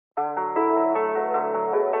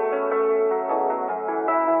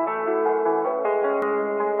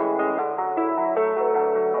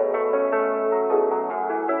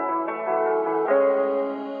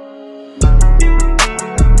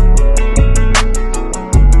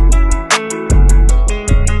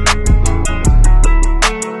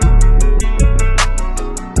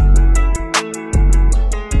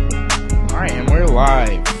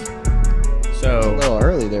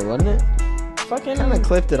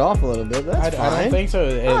lifted off a little bit. That's fine. I don't think so.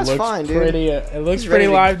 It That's looks fine, dude. pretty. It looks pretty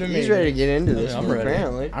live to me. He's ready to get into this. I'm ready.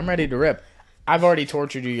 Apparently, I'm ready to rip. I've already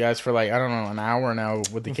tortured you guys for like, I don't know, an hour now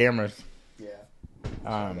with the cameras. Yeah.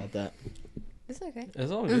 Sorry about that. It's okay.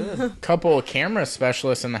 It's all good. Couple of camera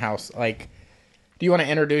specialists in the house. Like, do you want to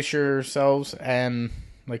introduce yourselves and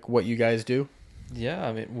like what you guys do? Yeah,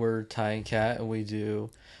 I mean, we're Ty and Cat, and we do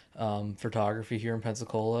photography here in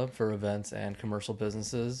Pensacola for events and commercial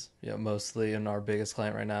businesses. Yeah, mostly, and our biggest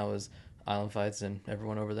client right now is Island Fights and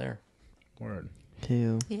everyone over there. Word.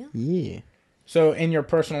 Hell yeah. So in your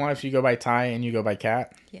personal life, you go by Ty and you go by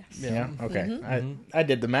Cat? Yes. Yeah. Okay. Mm-hmm. I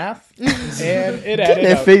did the math, and it added Getting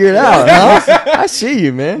it up. figured out, huh? I see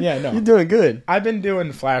you, man. Yeah, no. You're doing good. I've been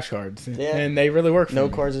doing flashcards, Yeah. and they really work for No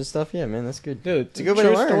me. cards and stuff. Yeah, man, that's good. Dude, It's a good way to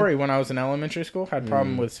true learn. story. When I was in elementary school, had a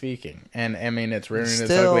problem with speaking, and I mean, it's rearing its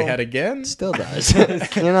Still- ugly head again. Still does.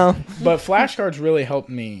 You know? But flashcards really helped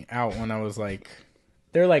me out when I was like,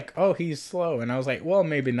 they're like, oh, he's slow, and I was like, well,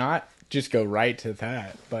 maybe not. Just go right to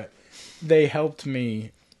that. But they helped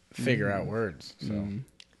me figure out words. So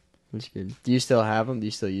That's good. Do you still have them? Do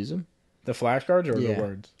you still use them? the flashcards or Yeah. the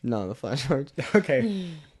words? No, the flashcards. Okay.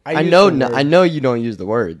 I use know. the No, words. I know you don't use the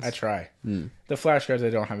words. I try. Mm. The flashcards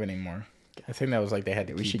I don't have anymore. I think that was like they had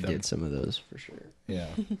to We keep should them. get some of those for sure. Yeah.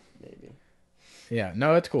 Maybe. Yeah.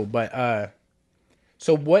 No, it's cool. But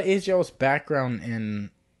so what is y'all's background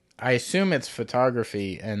in? I assume it's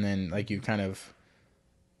photography, and then like you kind of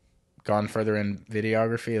gone further in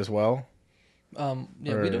videography as well.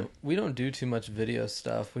 Yeah, we don't do too much video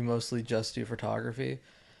stuff. We mostly just do photography.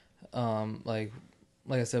 Like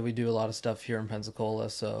I said, we do a lot of stuff here in Pensacola.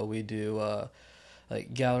 So we do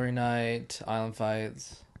like gallery night, Island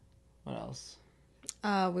Fights. What else?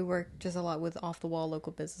 We work just a lot with off-the-wall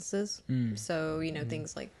local businesses. So, you know,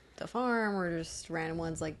 things like the farm or just random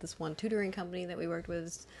ones like this one tutoring company that we worked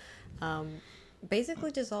with.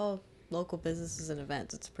 Basically just all local businesses and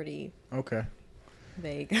events. It's pretty Okay.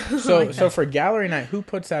 vague. So for gallery night, who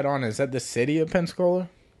puts that on? Is that the city of Pensacola?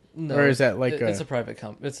 No, Or is that like it's a private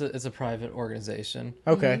it's a private organization.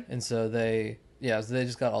 Okay. And so they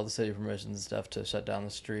just got all the city permissions and stuff to shut down the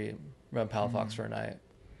street, run Palafox for a night.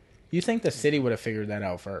 You think the city would have figured that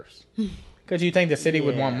out first? Because you think the city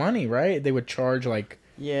would want Yeah. money, right? They would charge like.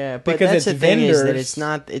 Yeah, but Because that's it's the thing is that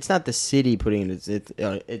vendors. it's not the city putting it.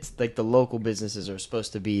 It's like the local businesses are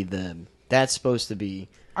supposed to be that's supposed to be.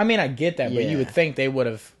 I mean, I get that, but you Yeah. would think they would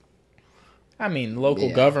have. I mean, local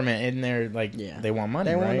Yeah. government in there, like Yeah. they want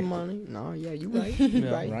money, They right? want the money. No, yeah, you right. You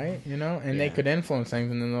right. Right, you know, and they Yeah. could influence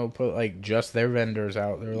things, and then they'll put like just their vendors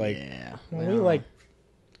out. They're like, Yeah. well, we like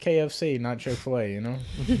KFC, not Chick-fil-A, you know.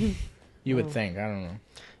 You would think, I don't know.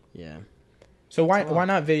 Yeah. So why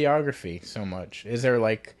not videography so much? Is there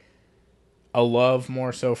like a love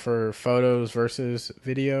more so for photos versus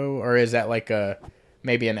video, or is that like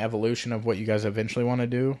maybe an evolution of what you guys eventually want to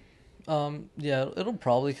do? Yeah, it'll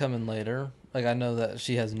probably come in later. Like I know that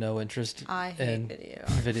she has no interest I hate in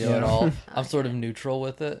video. at all. I'm sort of neutral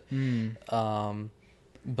with it.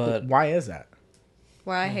 But Why is that?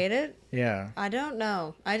 Why I hate it? Yeah, I don't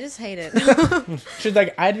know. I just hate it. she's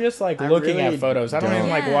like, I just like I looking really at photos. I don't even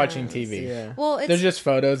like don't. watching TV. Yeah. Well, There's it's just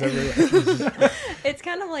photos everywhere. it's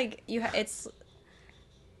kind of like it's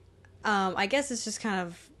I guess it's just kind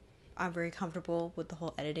of I'm very comfortable with the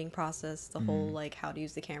whole editing process, the whole like how to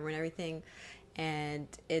use the camera and everything, and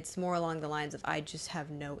it's more along the lines of I just have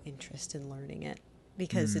no interest in learning it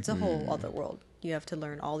because it's a whole other world. You have to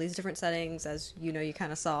learn all these different settings, as you know, you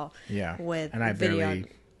kind of saw Yeah, with and I video. barely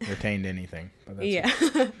retained anything. But that's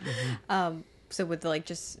Yeah. So with like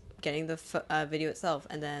just getting the video itself,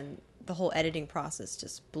 and then the whole editing process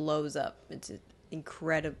just blows up. It's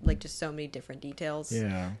incredible, like just so many different details.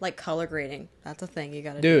 Yeah. Like color grading, that's a thing you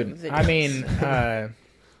got to do. Dude, with I videos. mean,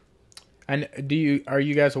 and are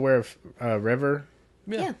you guys aware of River?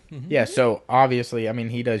 yeah. Yeah, so obviously, I mean,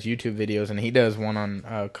 he does YouTube videos, and he does one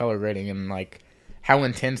on color grading, and like how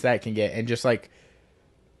intense that can get, and just like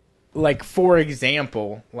for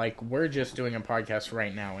example, like we're just doing a podcast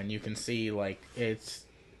right now, and you can see like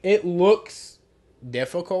it looks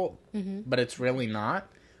difficult, but it's really not.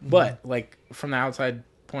 But like from the outside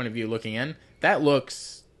point of view looking in, that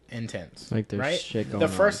looks intense. Like there's right? shit going The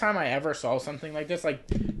first on. time I ever saw something like this, like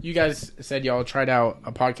you guys said y'all tried out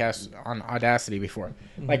a podcast on Audacity before.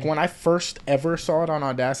 Like when I first ever saw it on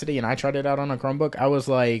Audacity and I tried it out on a Chromebook, I was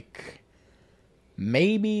like,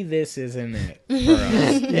 maybe this isn't it for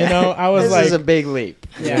us. You know, I was This like, is a big leap.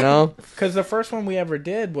 Yeah. You know. because the first one we ever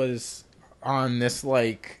did was on this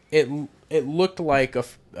like it looked like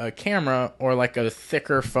a camera or like a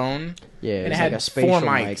thicker phone. Yeah. And it It's had like a spatial four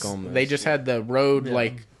mics. mic almost. They just had the Rode Yeah.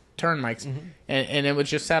 like turn mics, and it was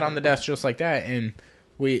just sat on the desk just like that. And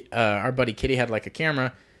our buddy Kitty had like a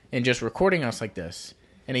camera and just recording us like this,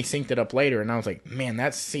 and he synced it up later, and I was like, man,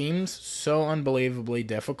 that seems so unbelievably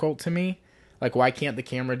difficult to me. Like, why can't the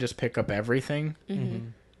camera just pick up everything? Mm-hmm.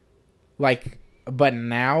 Like, but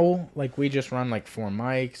now, like, we just run like 4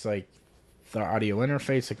 mics, like the audio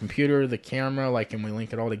interface, the computer, the camera, like, and we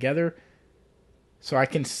link it all together. So I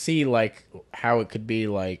can see like how it could be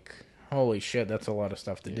like, holy shit, that's a lot of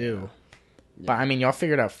stuff to do. Yeah. But I mean, y'all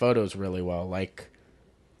figured out photos really well, like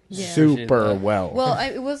super well. Well,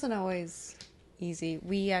 it wasn't always easy.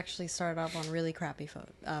 We actually started off on really crappy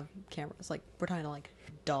cameras. Like, we're talking like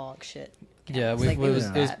dog shit. Cameras.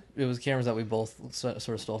 Yeah, it was cameras that we both sort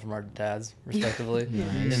of stole from our dads, respectively.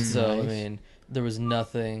 Nice. And so, I mean, there was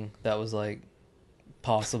nothing that was like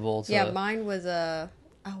possible to. Yeah, mine was a.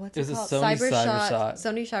 Oh, what's it called? Sony Cybershot.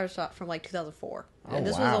 Sony Cybershot from like 2004. And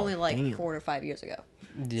this was only like 4 to 5 years ago.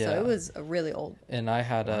 Yeah. So it was a really old. And I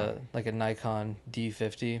had a Nikon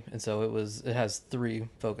D50, and so it has 3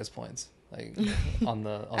 focus points like on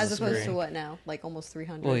the as the opposed screen. to what now? Like almost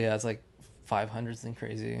 300. Well, yeah, it's like 500 something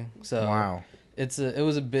crazy. So wow. It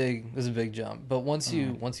was a big jump. But once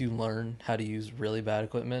you learn how to use really bad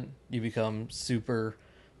equipment, you become super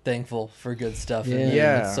thankful for good stuff. Yeah. And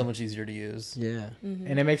Yeah. it's so much easier to use. Yeah. Mm-hmm.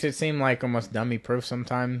 And it makes it seem like almost dummy proof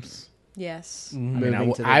sometimes. Yes. Mm-hmm. I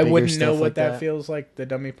mean, I wouldn't know what that feels like, the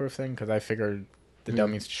dummy proof thing, because I figured the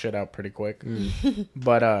dummies shit out pretty quick.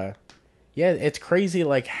 But yeah, it's crazy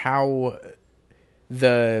like how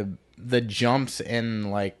the jumps in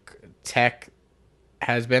like tech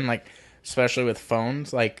has been, like, especially with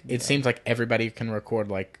phones. Like, it seems like everybody can record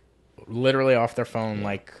like literally off their phone.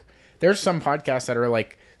 Like, there's some podcasts that are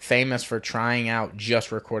like famous for trying out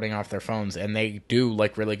just recording off their phones, and they do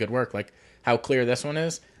like really good work. Like how clear this one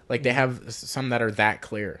is. Like, they have some that are that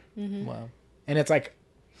clear. Mm-hmm. Wow. And it's like,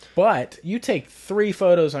 but you take 3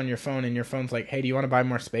 photos on your phone, and your phone's like, hey, do you want to buy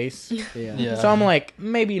more space? Yeah. So I'm like,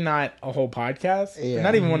 maybe not a whole podcast. Yeah.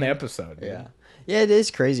 Not even one episode. Dude. Yeah. Yeah, it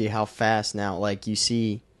is crazy how fast now, like, you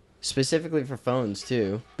see, specifically for phones,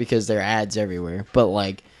 too, because there are ads everywhere. But,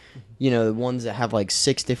 like, you know, the ones that have, like,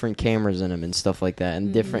 6 different cameras in them and stuff like that.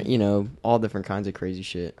 And different, you know, all different kinds of crazy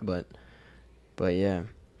shit. But yeah.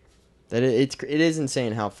 That it is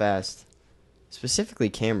insane how fast, specifically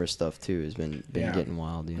camera stuff too, has been getting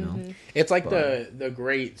wild. You know, it's like the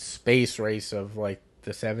great space race of like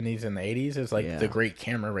the 70s and the 80s is like the great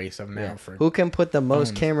camera race of now. For who can put the most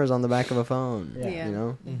phones. cameras on the back of a phone? Yeah. You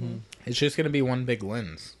know, It's just gonna be one big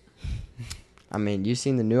lens. I mean, you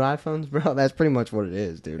seen the new iPhones, bro? That's pretty much what it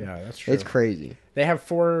is, dude. Yeah, that's true. It's crazy. They have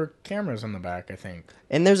 4 cameras on the back, I think.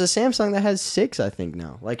 And there's a Samsung that has 6, I think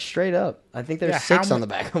now. Like, straight up. I think there's 6 on the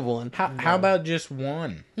back of one. How about just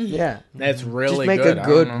one? Yeah. That's really just make good. a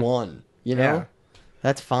good one. You know, Yeah.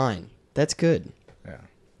 That's fine. That's good. Yeah,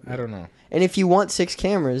 I don't know. And if you want 6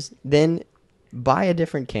 cameras, then buy a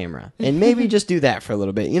different camera. And maybe just do that for a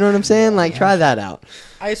little bit. You know what I'm saying? Like, try that out.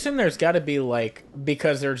 I assume there's got to be, like,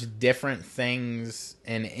 because there's different things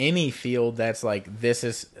in any field that's, like, this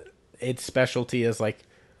is, its specialty is, like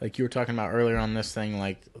you were talking about earlier on this thing,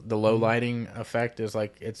 like, the low lighting effect is,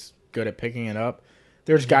 like, it's good at picking it up.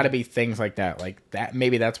 There's got to be things like that. Like, that.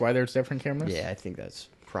 Maybe that's why there's different cameras? Yeah, I think that's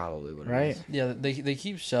probably what it Right? is. Yeah, they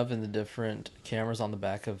keep shoving the different cameras on the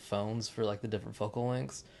back of phones for like the different focal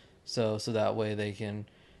lengths, so that way they can,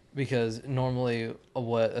 because normally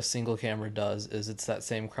what a single camera does is it's that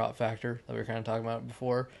same crop factor that we were kind of talking about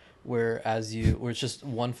before, where it's just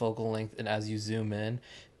one focal length, and as you zoom in,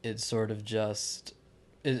 it sort of just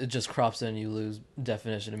it just crops in. You lose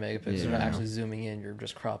definition of megapixels. You're not actually zooming in. You're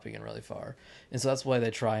just cropping in really far, and so that's why they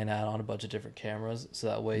try and add on a bunch of different cameras, so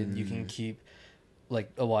that way you can keep like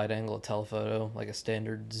a wide angle telephoto, like a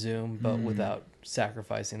standard zoom, but without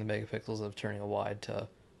sacrificing the megapixels of turning a wide to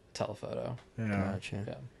telephoto. Yeah. Gotcha.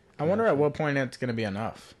 Yeah. I wonder at what point it's going to be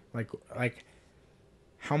enough. Like,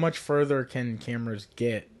 how much further can cameras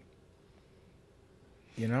get?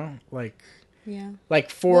 You know? Yeah.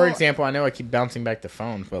 Like, for example, I know I keep bouncing back to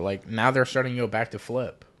phones, but, like, now they're starting to go back to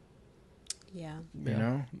flip. Yeah. You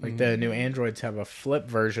know? Like, the new Androids have a flip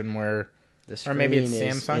version where... Or maybe it's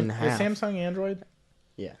Samsung. Is Samsung Android?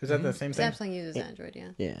 Yeah. Is that the same thing? Samsung uses Android, yeah.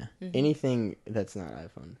 Yeah. Anything that's not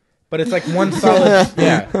iPhone. But it's like one solid...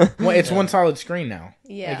 It's one solid screen now.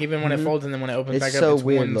 Yeah. Like, even when it folds and then when it opens It's back so up, it's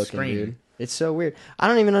weird one looking, screen. dude. It's so weird. I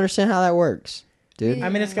don't even understand how that works, dude. I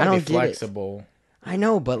mean, it's I got to don't be get it. flexible. I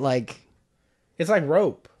know, but like... It's like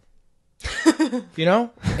rope. You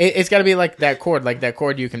know? It's got to be like that cord. Like that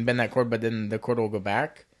cord, you can bend that cord, but then the cord will go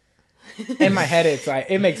back. In my head, it's like,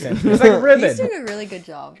 it makes sense. It's like a ribbon. He's doing a really good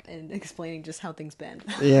job in explaining just how things bend.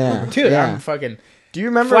 Yeah. Dude, yeah. I'm fucking... Do you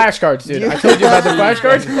remember flashcards, dude? I told you about the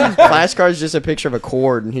flashcards. Flashcards just a picture of a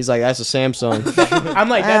cord, and he's like, "That's a Samsung." I'm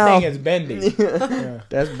like, that thing is bendy. Yeah.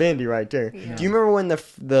 That's bendy right there. Yeah. Do you remember when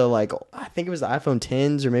the like I think it was the iPhone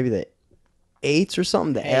 10s or maybe the 8s or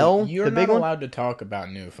something, the Hey, L, you're the not big one? allowed to talk about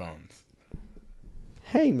new phones.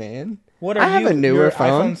 Hey man, What I have a newer your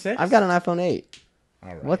phone. iPhone 6? I've got an iPhone 8. All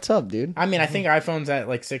right. What's up, dude? I mean, I think iPhone's at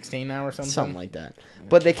like 16 now or something. Something like that.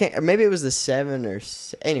 But they can't. Maybe it was the 7 or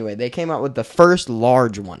anyway. They came out with the first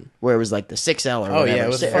large one where it was like the 6L or whatever. Oh, yeah, it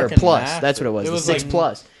was or fucking plus. massive. That's what it was. It The was 6 like-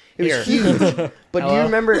 plus. It was Here. huge. But do you Hello?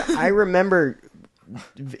 remember? I remember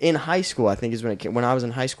in high school. I think is when it came, when I was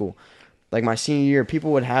in high school, like my senior year,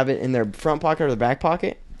 people would have it in their front pocket or their back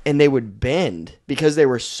pocket, and they would bend because they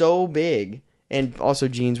were so big, and also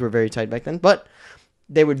jeans were very tight back then. But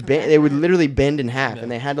they would bend, they would literally bend in half,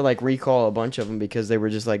 and they had to like recall a bunch of them because they were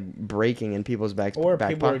just like breaking in people's back Or back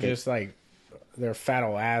people pocket. were just like, their fat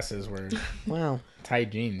old asses were Wow,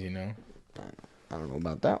 tight jeans, you know? I don't know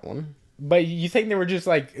about that one. But you think they were just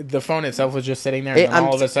like, the phone itself was just sitting there, Hey, and then I'm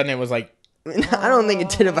all of a sudden it was like, I don't think it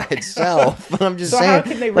did it by itself, but I'm just So how can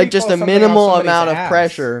saying, they like just recall a something off minimal somebody's amount of ass?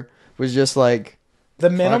 pressure was just like the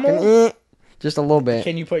minimal? fucking, just a little bit.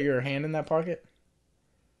 Can you put your hand in that pocket?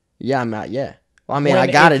 Yeah, I'm not. Yeah. Well, I mean, When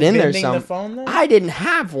I got it's it in there. bending Some. the phone, though? I didn't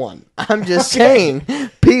have one. I'm just saying,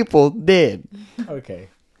 people did, Okay.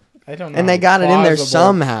 I don't know. and they how got it in there plausible-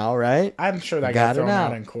 somehow, right? I'm sure that Got got it thrown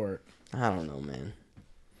out out. in court. I don't know, man.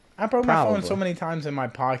 I broke my phone so Probably. many times in my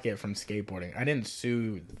pocket from skateboarding. I didn't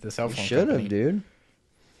sue the cell You phone should company. have, dude.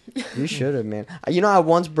 You should have, man. You know, I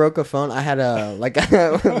once broke a phone. I had a like.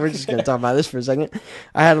 We're just gonna talk about this for a second.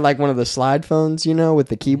 I had like one of the slide phones, you know, with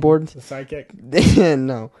the keyboard. The sidekick?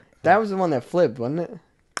 No, that was the one that flipped, wasn't it?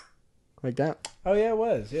 Like that. Oh, yeah, it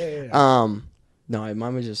was. Yeah. No,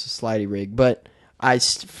 mine was just a slidey rig. But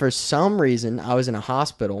for some reason, I was in a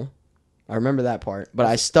hospital. I remember that part. But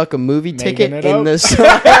I stuck a movie Making ticket it in up. this.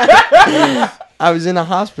 I was in a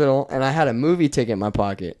hospital and I had a movie ticket in my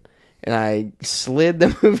pocket. And I slid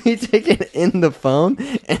the movie ticket in the phone,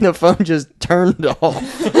 and the phone just turned off.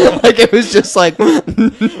 Like it was just like, no.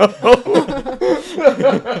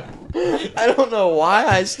 I don't know why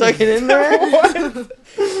I stuck it in there.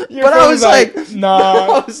 But I was like,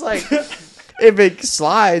 nah. I was like, if it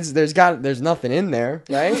slides, there's nothing in there,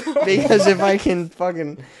 right? Because if I can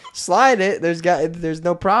fucking slide it, there's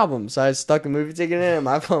no problem. So I stuck a movie ticket in, and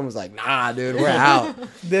my phone was like, nah, dude, we're out.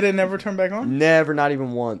 Did it never turn back on? Never, not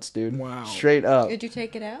even once, dude. Wow. Straight up. Did you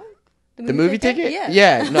take it out? The movie ticket? Yeah.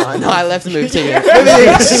 Yeah. No, I left the movie ticket. The movie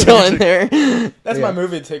ticket's still in there. That's Yeah. my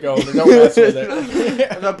movie ticket holder. Don't mess with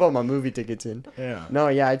it. I'm not putting my movie tickets in. Yeah. No,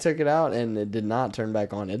 yeah, I took it out and it did not turn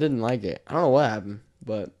back on. It didn't like it. I don't know what happened,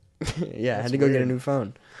 but yeah, I had That's to go get a weird. new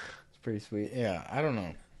phone. It's pretty sweet. Yeah, I don't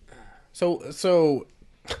know. So So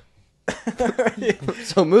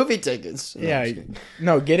movie tickets. No, I'm yeah, just kidding.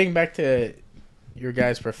 no. Getting back to your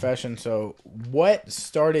guys' profession. So, what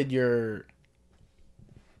started your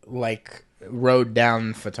like road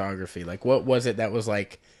down photography? Like, what was it that was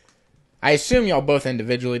like? I assume y'all both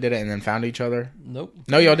individually did it and then found each other. Nope.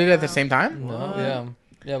 No, y'all did it at the same time. No.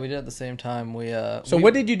 Yeah, we did it at the same time. So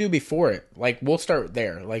what did you do before it? Like, we'll start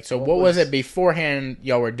there. Like, so what was it beforehand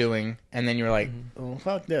y'all were doing, and then you were like, oh,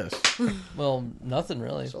 fuck this. Well, nothing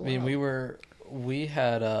really. I mean, we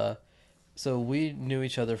had so we knew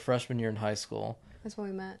each other freshman year in high school, That's when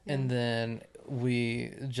we met. Yeah. and then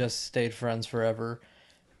we just stayed friends forever.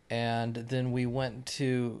 And then we went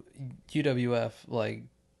to UWF like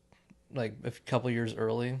a couple years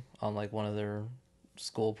early on like one of their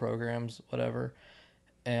school programs, whatever.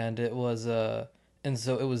 And it was and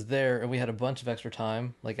so it was there, and we had a bunch of extra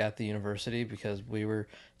time like at the university because we were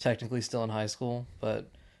technically still in high school, but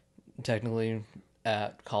technically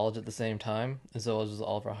at college at the same time. And so it was just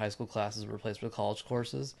all of our high school classes were replaced with college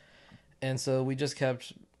courses. And so we just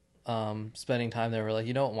kept spending time there. We're like,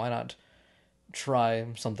 you know what, why not try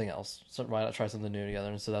something else? So why not try something new together?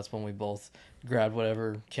 And so that's when we both grabbed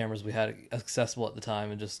whatever cameras we had accessible at the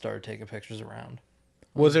time and just started taking pictures around.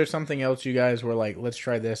 Was there something else you guys were like, let's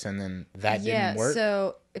try this, and then that didn't work?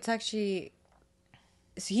 So it's actually,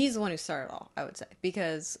 so he's the one who started all, I would say,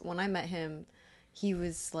 because when I met him, he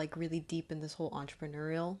was like really deep in this whole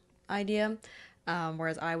entrepreneurial idea,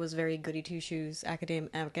 whereas I was very goody two shoes,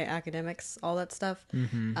 academics, all that stuff.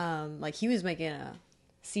 Like he was making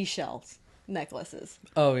seashells necklaces.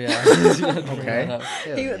 Oh yeah. Okay.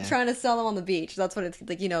 He was trying to sell them on the beach. That's what it's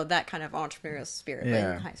like, you know, that kind of entrepreneurial spirit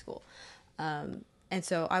Yeah. in high school. And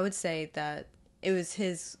so I would say that it was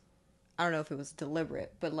his, I don't know if it was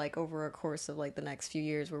deliberate, but like over a course of like the next few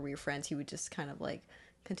years where we were friends, he would just kind of like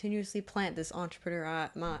continuously plant this entrepreneur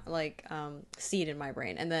seed in my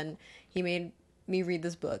brain. And then he made me read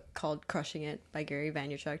this book called Crushing It by Gary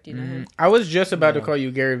Vaynerchuk. Do you know him? I was just about to call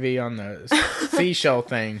you Gary V on the seashell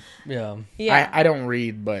thing. Yeah. Yeah. I don't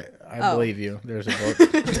read, but I believe you. There's a book.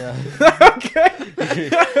 Yeah. Okay.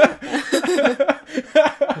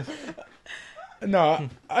 No,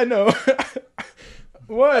 I know.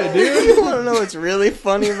 What, dude? You want to know what's really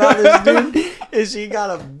funny about this dude? Is he got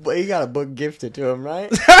a book gifted to him,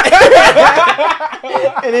 right?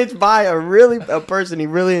 And it's by a person he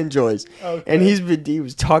really enjoys. Okay. And he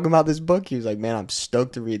was talking about this book. He was like, "Man, I'm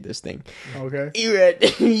stoked to read this thing." Okay.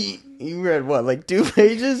 He read what, like 2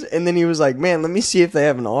 pages, and then he was like, "Man, let me see if they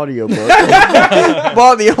have an audiobook."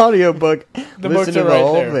 Bought the audiobook, listened books to are the right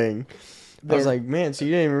whole there. thing. I was like, "Man, so you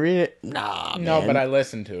didn't even read it?" Nah, No, man. but I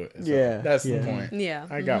listened to it. So Yeah, that's yeah. the point. Yeah.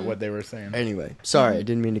 I got what they were saying. Anyway, sorry, I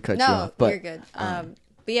didn't mean to cut you No, off. But you're good.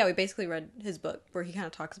 But yeah, we basically read his book where he kind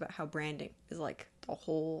of talks about how branding is like the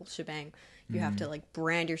whole shebang. You have to like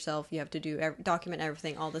brand yourself. You have to document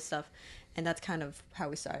everything, all this stuff, and that's kind of how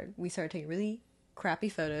we started. We started taking really crappy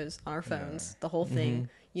photos on our phones. The whole thing.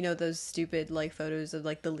 You know those stupid like photos of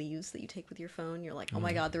like the leaves that you take with your phone. You're like, oh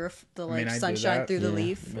my god, the I do sunshine that. through the Yeah.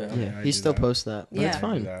 leaf. Yeah, yeah, I he do still that. posts that. But Yeah. it's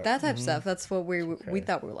fine. That. That type of stuff. That's what we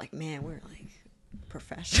thought. We were like, man, we're like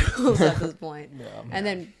professionals at this point. Yeah. And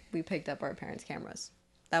then we picked up our parents' cameras.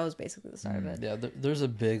 That was basically the start of it. Yeah, there's a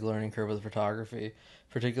big learning curve with photography,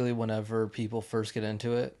 particularly whenever people first get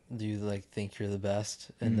into it. You like think you're the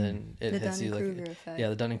best, and then it The hits you like Dunning-Kruger effect. yeah,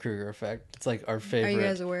 the Dunning-Kruger effect. It's like our Are favorite. you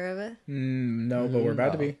guys aware of it? No, but we're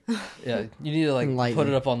about to be. Yeah, you need to like Enlighten. put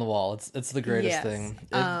it up on the wall. It's the greatest Yes. thing.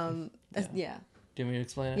 Yeah. Do you want me to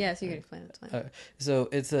explain it? Yes, you can explain it. It's fine. So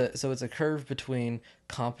it's a curve between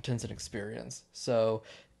competence and experience. So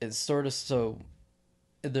it's sort of so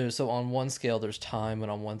on one scale there's time,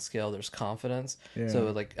 and on one scale there's confidence. Yeah.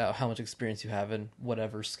 So like how much experience you have in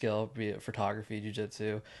whatever skill, be it photography,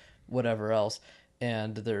 jiu-jitsu, whatever else,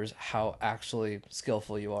 and there's how actually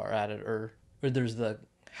skillful you are at it, or there's the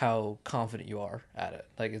how confident you are at it.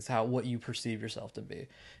 Like it's what you perceive yourself to be.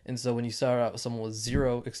 And so when you start out with someone with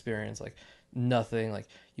zero experience, like nothing, like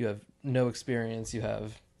you have no experience, you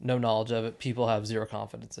have no knowledge of it, people have zero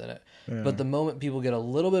confidence in it. Yeah. But the moment people get a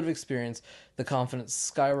little bit of experience, the confidence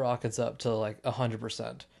skyrockets up to like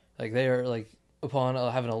 100%. Like they are like, upon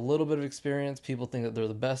having a little bit of experience, people think that they're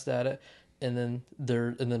the best at it, and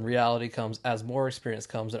then reality comes as more experience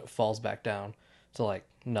comes, and it falls back down to like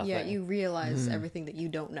nothing. Yeah, you realize everything that you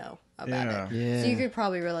don't know about Yeah. it. Yeah. So you could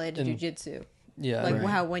probably relate to jujitsu. Yeah, Like Right.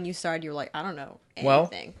 how when you started, you were like, I don't know Well,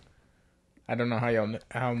 anything. I don't know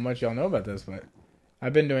how much y'all know about this, but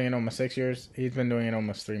I've been doing it almost 6 years. He's been doing it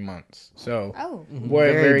almost 3 months. So Oh, we're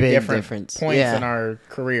at Very very big different difference. points Yeah. in our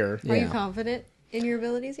career. are you Yeah. confident in your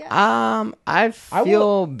abilities yet? I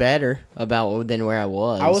feel better about than where I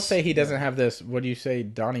was. I will say he doesn't have this. What do you say,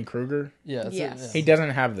 Dunning-Kruger? yeah, Yes. He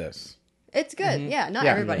doesn't have this. It's good. Yeah, not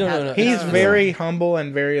Yeah. everybody No, has no, no. it. He's No. very humble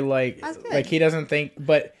and very like That's good. like he doesn't think,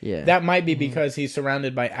 but Yeah. that might be because he's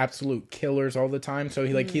surrounded by absolute killers all the time. So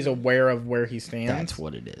he's aware of where he stands. That's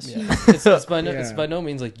what it is. Yeah. It's by Yeah. no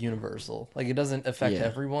means like universal. Like it doesn't affect Yeah.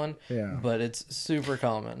 everyone. Yeah. But it's super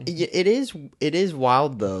common. It is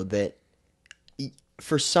wild though that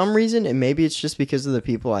for some reason, and maybe it's just because of the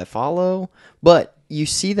people I follow, but you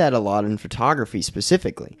see that a lot in photography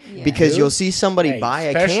specifically Yeah. because Dude. you'll see somebody Hey, buy a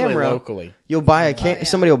especially camera. locally. You'll buy a yeah.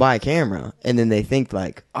 somebody will buy a camera and then they think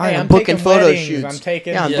like, all right, Hey, I'm I'm booking taking photo weddings, shoots. I'm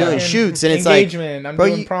taking I'm fucking doing shoots, and it's like, engagement, I'm bro,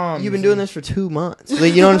 doing proms. you've been doing this for 2 months.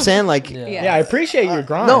 Like, you know what I'm saying? Like, Yeah. Yeah, I appreciate your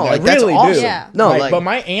grind. no, I like, that's really awesome. do. Yeah. No, Like, like, but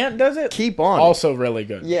my aunt does it. keep on. Also, really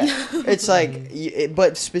good. Yeah, it's like,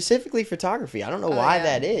 but specifically photography. I don't know why yeah.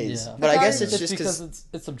 that is, Yeah. but I guess Photography- it's just because because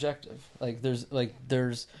it's subjective. Like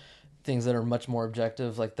there's things that are much more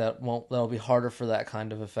objective, like that'll be harder for that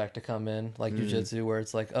kind of effect to come in, like jiu-jitsu, where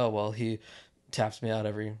it's like, oh well, he taps me out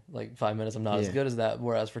every like 5 minutes, I'm not as Yeah. good as that.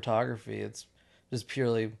 Whereas photography, it's just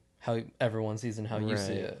purely how everyone sees and how you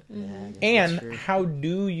see Right. it. And how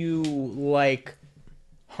do you like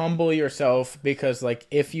humble yourself? Because like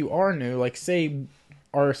if you are new, like say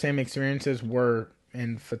our same experiences were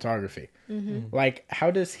in photography, like how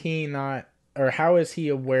does he not, or how is he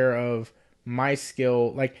aware of my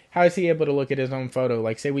skill? Like how is he able to look at his own photo?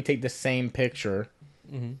 Like say we take the same picture,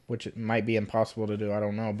 which it might be impossible to do, I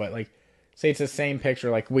don't know, but like say it's the same picture,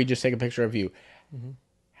 like we just take a picture of you.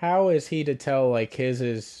 How is he to tell like his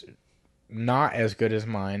is not as good as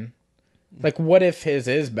mine? Like what if his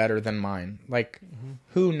is better than mine? Like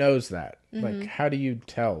who knows that? Like how do you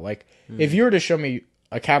tell? Like if you were to show me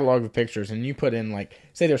a catalog of pictures and you put in like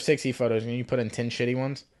say there's 60 photos and you put in 10 shitty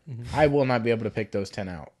ones, I will not be able to pick those 10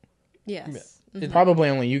 out. Yes. Probably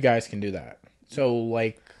only you guys can do that. So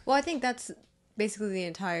like Well, I think that's basically the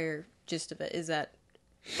entire gist of it is that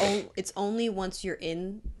it's only once you're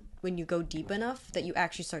in, when you go deep enough, that you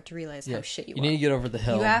actually start to realize how shit you are. You need to get over the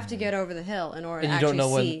hill. You have to get over the hill in order and to you don't know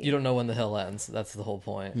see. when you don't know when the hill ends. That's the whole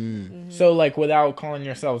point. So, like, without calling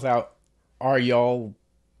yourselves out, are y'all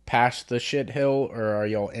past the shit hill, or are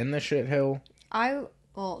y'all in the shit hill?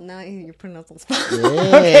 Well, now you're putting us on the spot.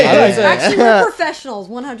 Yeah. Actually, we're professionals,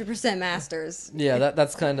 100% masters. Yeah,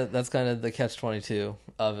 that's kind of the catch-22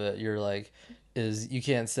 of it. You're like, is you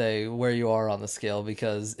can't say where you are on the scale,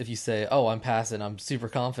 because if you say, "Oh, I'm passing, I'm super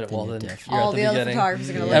confident," well, then you're All at the the other beginning. photographers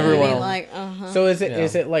are gonna look at Everyone me will- like, So is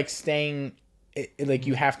it like staying, like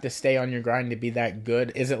you have to stay on your grind to be that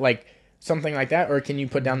good? Is it like something like that, or can you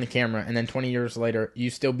put down the camera and then 20 years later you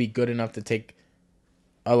still be good enough to take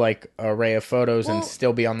a like array of photos and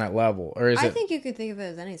still be on that level? Or is I it? think you could think of it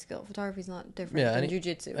as any skill. Photography's not different Yeah, than any-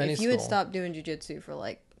 jujitsu. any If you had skill. stopped doing jujitsu for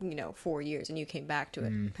 4 years and you came back to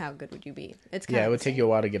it, how good would you be? It's kind Yeah, of it would the take same. you a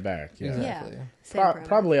while to get back. Yeah. Exactly. Yeah, same premise.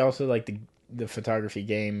 Probably also like the photography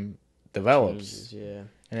game develops Yeah.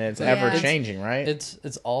 and it's Yeah. ever changing, right? It's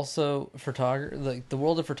also photography. Like the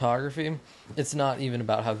world of photography, it's not even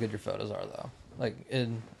about how good your photos are, though. Like,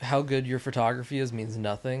 how good your photography is means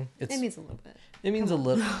nothing. It means a little bit. It means a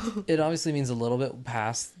little. It obviously means a little bit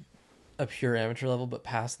past a pure amateur level, but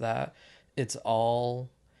past that, it's all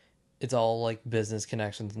like business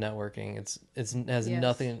connections, networking. It has Yes.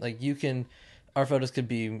 nothing, like, our photos could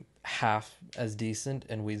be half as decent,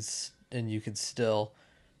 and you could still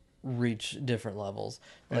reach different levels.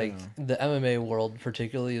 Like the MMA world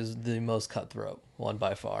particularly is the most cutthroat one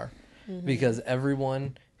by far, because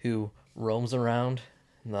everyone who roams around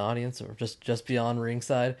in the audience or just beyond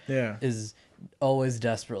ringside is always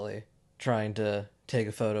desperately trying to take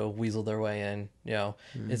a photo, weasel their way in.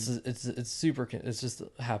 It's just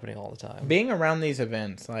happening all the time. Being around these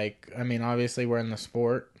events, like, I mean, obviously we're in the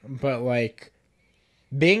sport, but like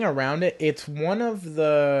being around it, it's one of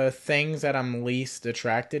the things that I'm least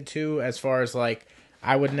attracted to, as far as like,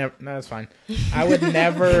 I would never, no, that's fine. I would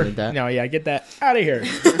never, no, yeah, get that out of here.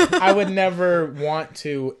 I would never want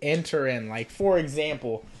to enter in, like, for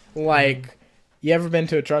example, like, you ever been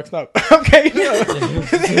to a truck stop? Okay, no.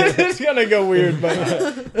 It's gonna go weird, but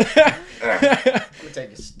I'm gonna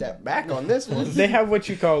take a step back on this one. they have what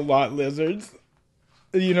you call lot lizards.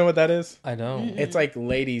 You know what that is? I don't. It's like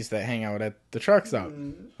ladies that hang out at the truck stop.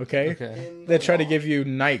 Okay? Okay. They try to give you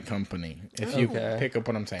night company, if you Okay. pick up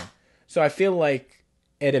what I'm saying. So I feel like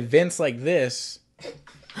at events like this...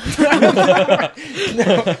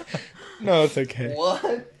 no, it's okay.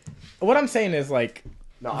 What? What I'm saying is, like,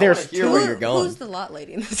 No, There's I wanna hear where you're going. Who's the lot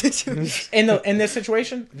lady in this situation? in this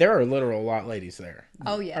situation, there are literal lot ladies there.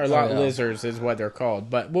 Oh, yes. Or lot yeah. lizards is what they're called,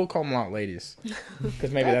 but we'll call them lot ladies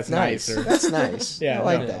because maybe that's nicer. That's nice. Yeah, I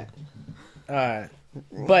like no. that.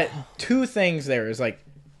 But two things there is like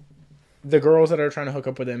the girls that are trying to hook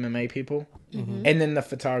up with MMA people, and then the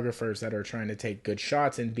photographers that are trying to take good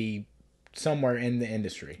shots and be somewhere in the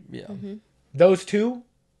industry. Yeah. Those two,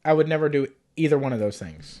 I would never do either one of those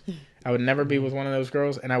things. I would never be with one of those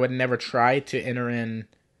girls, and I would never try to enter in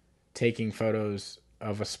taking photos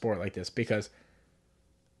of a sport like this because,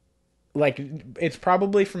 like, it's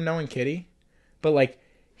probably from knowing Kitty, but like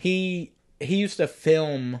he used to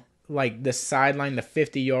film like the sideline, the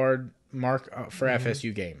 50-yard mark for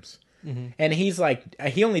FSU games, and he's like,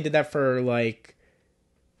 he only did that for like,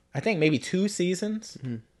 I think maybe 2 seasons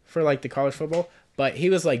for like the college football, but he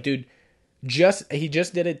was like, dude. He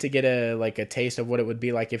just did it to get a taste of what it would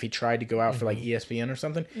be like if he tried to go out for like ESPN or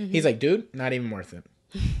something. He's like, dude, not even worth it.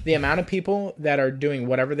 The amount of people that are doing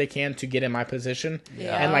whatever they can to get in my position,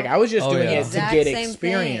 and like I was just doing it to Exact get same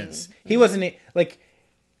experience. thing. He wasn't like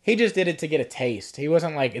he just did it to get a taste. He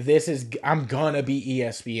wasn't like I'm gonna be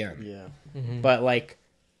ESPN. Yeah. But like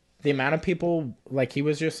the amount of people, like he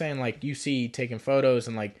was just saying, like you see taking photos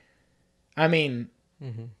and like, I mean.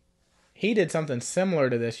 He did something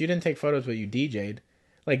similar to this. You didn't take photos, but you DJ'd.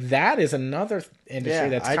 Like, that is another industry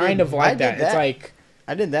that's kind of like that. It's like...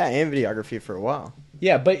 I did that and videography for a while.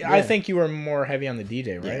 Yeah, but I think you were more heavy on the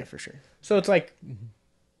DJ, right? Yeah, for sure. So it's like...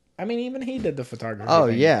 I mean, even he did the photography Oh,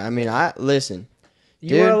 thing. yeah. I mean, listen.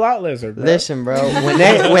 You were a lot lizard, bro. Listen, bro.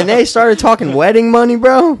 When they started talking wedding money,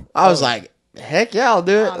 bro, I was like, heck yeah, I'll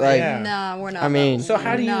do it. Like, yeah. Nah, we're not. I mean- So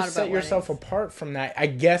how do you not set about yourself weddings. apart from that? I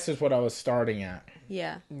guess is what I was starting at.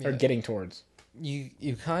 Yeah. Or getting towards. You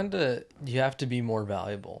have to be more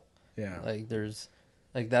valuable. Yeah. Like there's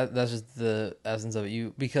like that's just the essence of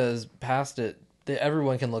it. Because past it,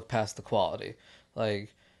 everyone can look past the quality. Like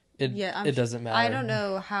it doesn't matter. I don't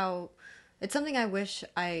know how. It's something I wish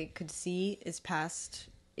I could see is past.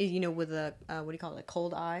 With a what do you call it? A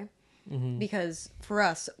cold eye. Because for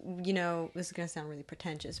us, you know, this is going to sound really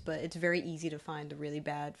pretentious, but it's very easy to find the really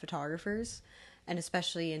bad photographers. And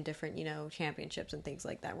especially in different, you know, championships and things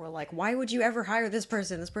like that. We're like, why would you ever hire this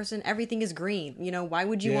person? This person, everything is green. You know, why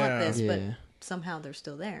would you want this? But somehow they're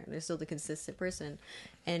still there. They're still the consistent person.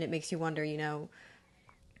 And it makes you wonder, you know,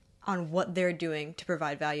 on what they're doing to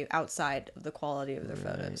provide value outside of the quality of their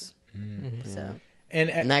photos. So...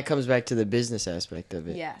 And that comes back to the business aspect of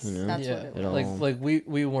it. Yes, you know? that's what it was. Like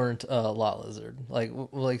we weren't a lot lizard.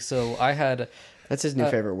 Like so I had. That's his new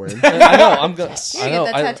favorite word. I know. I'm good. I know.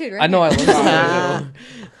 Get that tattooed, right? I know. I love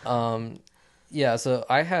it. Yeah. So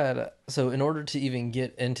I had. So in order to even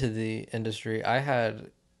get into the industry, I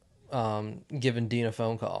had given Dean a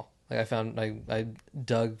phone call. Like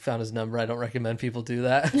Doug found his number. I don't recommend people do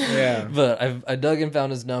that. Yeah. But I dug and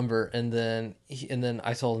found his number, and then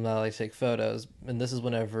I told him that I like to take photos. And this is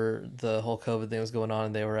whenever the whole COVID thing was going on,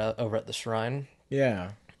 and they were over at the shrine.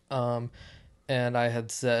 Yeah. And I had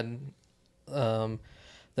said,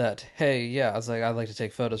 that, hey, yeah, I was like, I'd like to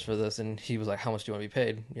take photos for this, and he was like, how much do you want to be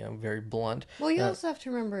paid? You know, very blunt. Well, you also have to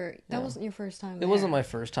remember that wasn't your first time. It wasn't my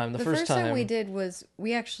first time. The first time we did was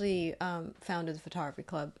we actually founded the photography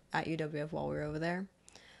club at UWF while we were over there,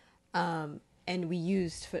 and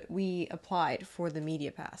we applied for the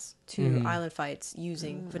media pass to Island Fights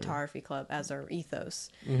using photography club as our ethos,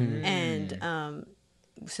 and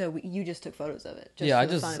so you just took photos of it. I went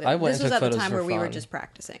this and was took at the photos time for where we were fun. just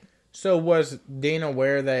practicing. So was Dean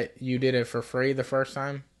aware that you did it for free the first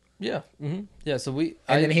time? Yeah. Yeah, so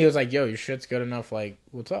then he was like, yo, your shit's good enough, like,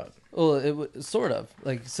 what's up? Well, it was sort of.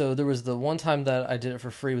 Like, so there was the one time that I did it for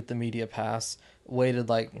free with the media pass, waited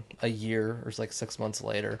like a year or like 6 months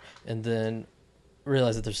later, and then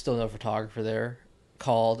realized that there's still no photographer there,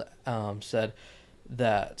 called, said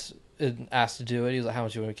that, asked to do it. He was like, how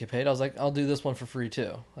much you want to get paid? I was like, I'll do this one for free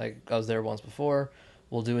too. Like, I was there once before.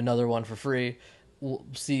 We'll do another one for free. We'll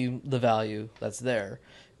see the value that's there.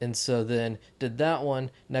 And so then did that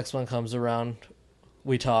one. Next one comes around,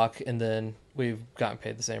 we talk, and then we've gotten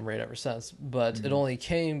paid the same rate ever since. But it only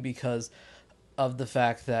came because of the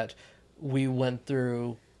fact that we went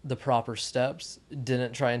through the proper steps,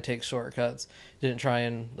 didn't try and take shortcuts, didn't try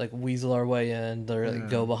and like weasel our way in or like,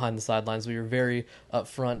 go behind the sidelines. We were very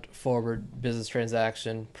upfront, forward, business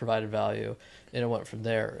transaction, provided value, and it went from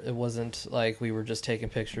there. It wasn't like we were just taking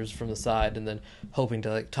pictures from the side and then hoping to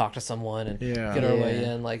like talk to someone and get our way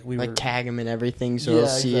in. Like we were tag them and everything so they'll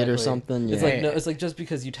see it or something. It's like it's like just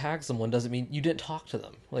because you tag someone doesn't mean you didn't talk to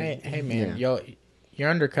them. Like, hey man, you're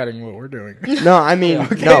undercutting what we're doing. No, I mean,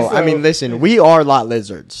 I mean, listen, we are lot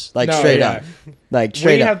lizards, like straight up, like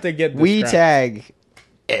straight up. We have to get. We tag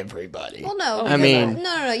everybody. Well, no, I mean,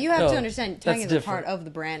 no. You have to understand tagging is a part of the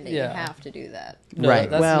branding. Yeah. You have to do that. No, right.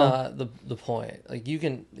 That's well, not the point. Like you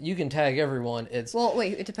can tag everyone. It's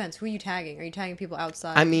wait. It depends. Who are you tagging? Are you tagging people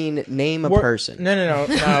outside? I mean, name a person. No.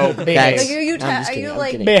 That's- Like, are you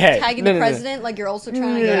like Behave. tagging the president? Like you're also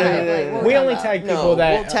trying to get. Like, we only tag people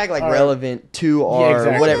that we'll tag like relevant to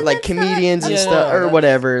our whatever, like comedians and stuff or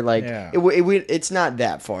whatever. Like it's not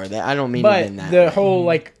that far. That I don't mean it in that. But the way. whole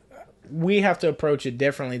like. We have to approach it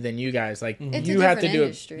differently than you guys. Like it's you a have to do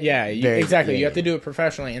industry. it. Yeah, exactly. You have to do it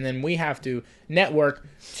professionally, and then we have to network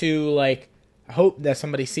to like hope that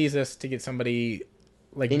somebody sees us to get somebody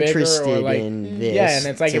like interested bigger or like in this. Yeah, and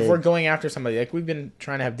it's like if we're going after somebody, like we've been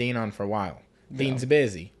trying to have Dean on for a while. Dean's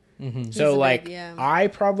busy, so like I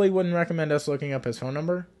probably wouldn't recommend us looking up his phone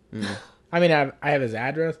number. I mean, I have his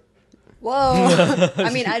address. Whoa,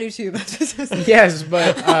 I mean, I do too. Yes,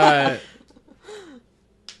 but.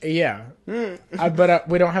 Yeah, but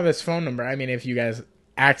we don't have his phone number. I mean, if you guys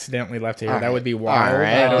accidentally left it here, that would be wild.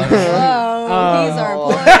 Whoa, he's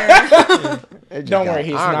our employer. Don't worry,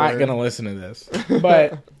 he's not going to listen to this.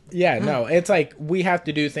 But, yeah, no, it's like we have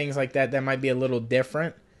to do things like that that might be a little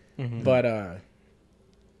different. But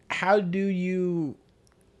how do you,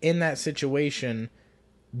 in that situation,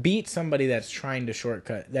 beat somebody that's trying to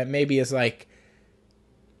shortcut? That maybe is like,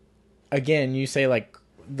 again, you say like,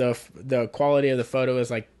 the quality of the photo is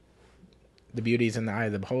like the beauty's in the eye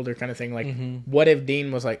of the beholder kind of thing. Like, what if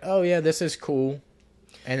Dean was like, oh yeah, this is cool,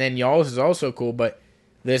 and then y'all's is also cool, but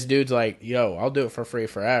this dude's like, yo, I'll do it for free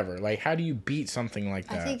forever. Like, how do you beat something like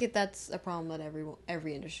that? I think that's a problem that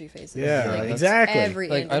every industry faces. Yeah, like, exactly. Every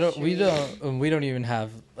like industry. we don't even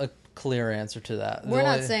have a clear answer to that. We're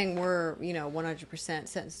not saying we're 100%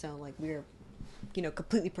 set in stone. Like we're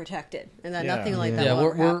completely protected, and that nothing like that. Yeah,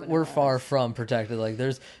 will ever happen we're to far us. from protected. Like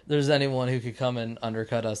there's anyone who could come and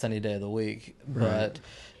undercut us any day of the week. But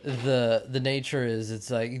the nature is,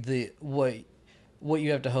 it's like what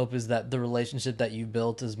you have to hope is that the relationship that you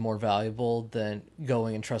built is more valuable than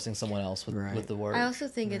going and trusting someone else with the work. I also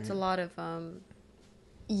think it's a lot of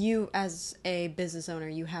you as a business owner,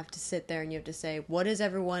 you have to sit there and you have to say, what is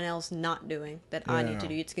everyone else not doing that I need to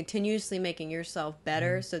do? It's continuously making yourself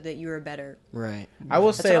better so that you're a better I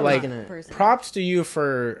will say, like, person. props to you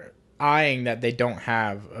for eyeing that they don't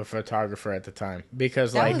have a photographer at the time,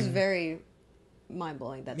 because that like was very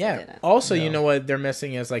mind-blowing that they didn't. Also, you know what they're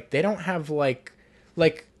missing is, like, they don't have like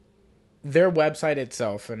their website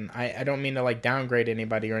itself, and I don't mean to like downgrade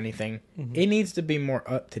anybody or anything. It needs to be more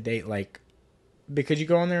up to date, like, because you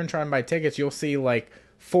go on there and try and buy tickets, you'll see like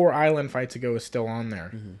 4 island fights ago is still on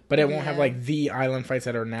there, but it won't have like the island fights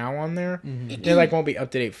that are now on there. It like won't be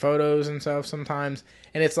up to date photos and stuff sometimes,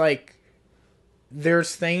 and it's like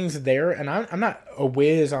there's things there, and I'm not a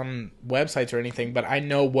whiz on websites or anything, but I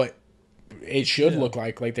know what it should look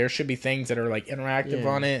like. Like, there should be things that are like interactive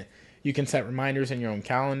on it. You can set reminders in your own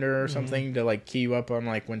calendar or something to like key you up on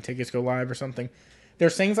like when tickets go live or something.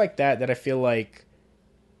 There's things like that I feel like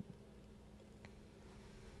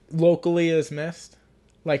locally is missed.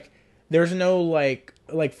 Like, there's no like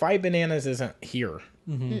Five Bananas isn't here.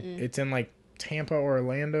 It's in like Tampa or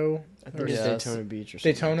Orlando. I think it's Daytona Beach or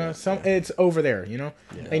something. Daytona, it's over there, you know?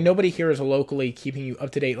 Like, nobody here is locally keeping you up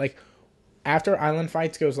to date. Like, after Island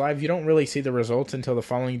Fights goes live, you don't really see the results until the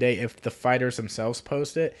following day if the fighters themselves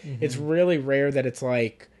post it. It's really rare that it's,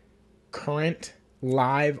 like, current,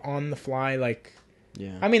 live, on the fly, like...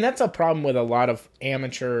 Yeah. I mean, that's a problem with a lot of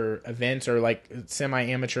amateur events or, like,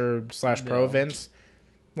 semi-amateur / pro events.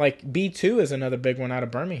 Like, B2 is another big one out of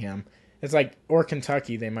Birmingham. It's like, or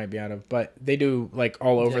Kentucky they might be out of, but they do like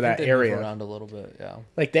all over that area. Move around a little bit, yeah.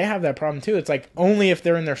 Like, they have that problem too. It's like only if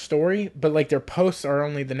they're in their story, but like their posts are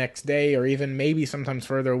only the next day or even maybe sometimes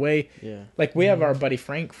further away. Yeah. Like, we have our buddy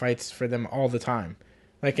Frank fights for them all the time.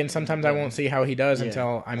 Like, and sometimes I won't see how he does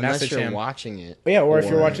until I message him. Unless you're watching it. Yeah, or if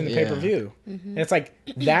you're watching the pay-per-view. And it's like,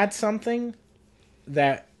 that's something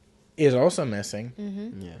that is also missing.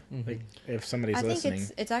 Like, if somebody's listening. I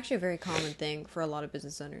think it's actually a very common thing for a lot of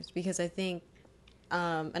business owners, because I think,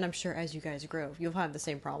 and I'm sure as you guys grow, you'll have the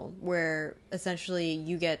same problem, where essentially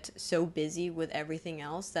you get so busy with everything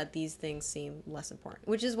else that these things seem less important,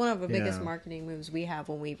 which is one of the biggest marketing moves we have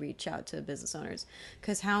when we reach out to business owners.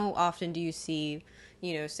 Because how often do you see,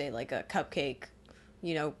 you know, say like a cupcake,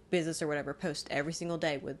 you know, business or whatever, post every single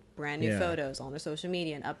day with brand new photos on their social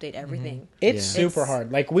media and update everything. It's super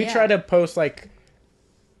hard. Like, we try to post, like...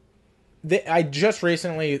 I just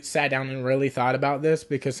recently sat down and really thought about this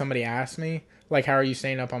because somebody asked me, like, how are you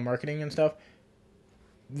staying up on marketing and stuff?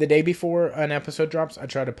 The day before an episode drops, I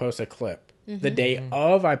try to post a clip. The day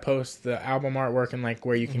of, I post the album artwork and, like,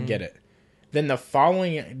 where you can get it. Then the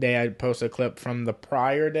following day, I post a clip from the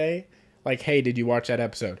prior day. Like, hey, did you watch that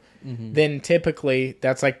episode? Then typically,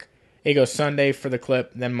 that's like, it goes Sunday for the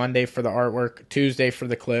clip, then Monday for the artwork, Tuesday for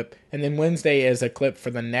the clip, and then Wednesday is a clip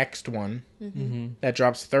for the next one that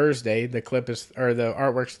drops Thursday. The clip is, or the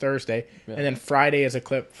artwork's Thursday, and then Friday is a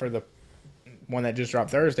clip for the one that just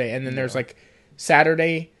dropped Thursday, and then there's like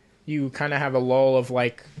Saturday, you kind of have a lull of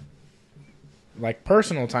like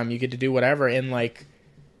personal time. You get to do whatever, and like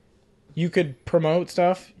you could promote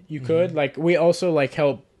stuff. You could like, we also like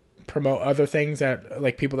help promote other things that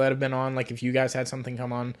like people that have been on, like if you guys had something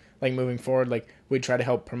come on like moving forward, like we'd try to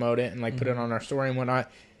help promote it and like put it on our story and whatnot.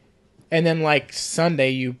 And then like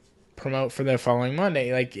Sunday you promote for the following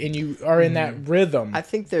Monday, like, and you are in that rhythm. I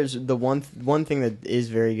think there's the one thing that is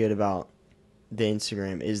very good about the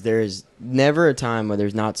Instagram is there is never a time where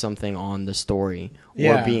there's not something on the story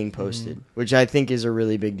or being posted, which I think is a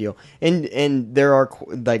really big deal. And there are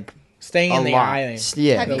like staying in the eye.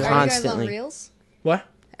 Yeah, Are you guys on Reels? What?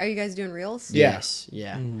 Are you guys doing Reels? Yes.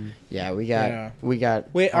 Yeah. Yeah. We got.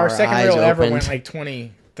 Our second reel ever opened. went like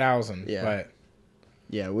 20,000. Yeah. But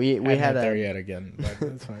yeah, we had there yet again. But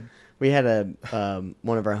that's fine. We had a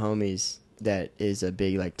one of our homies that is a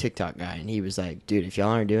big like TikTok guy, and he was like, "Dude, if y'all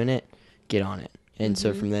aren't doing it, get on it." And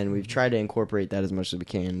so from then we've tried to incorporate that as much as we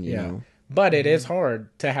can. You know. But it is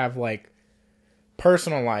hard to have like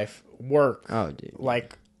personal life, work. Oh, dude.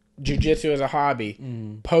 Like jiu-jitsu as a hobby,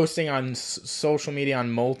 posting on social media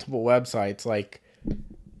on multiple websites, like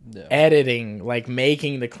editing, like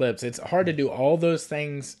making the clips. It's hard to do all those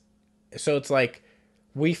things. So it's like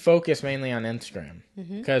we focus mainly on Instagram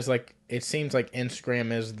because like it seems like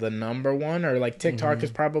Instagram is the number one, or like TikTok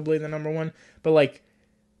is probably the number one, but like,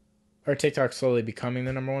 or TikTok's slowly becoming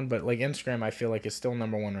the number one, but like Instagram I feel like is still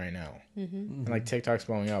number one right now. And like TikTok's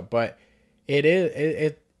blowing up, but it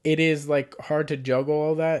is like hard to juggle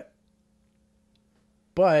all that.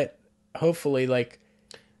 But hopefully, like,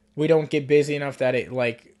 we don't get busy enough that it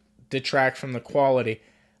like detract from the quality.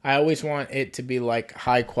 I always want it to be like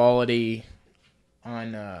high quality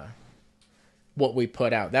on what we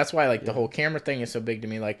put out. That's why like the whole camera thing is so big to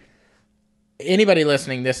me. Like anybody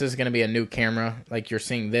listening, this is going to be a new camera. Like you're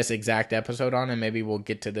seeing this exact episode on, and maybe we'll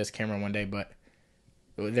get to this camera one day, but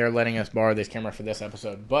they're letting us borrow this camera for this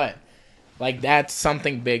episode. But like that's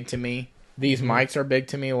something big to me. These mics are big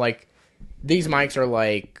to me. Like these mics are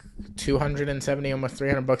like $270, almost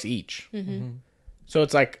 $300 each. So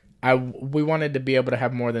it's like we wanted to be able to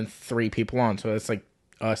have more than 3 people on. So it's like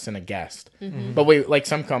us and a guest. But we like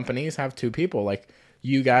some companies have 2 people. Like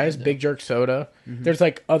you guys, Big Jerk Soda. There's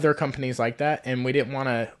like other companies like that, and we didn't want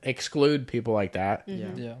to exclude people like that.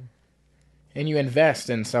 Yeah. And you invest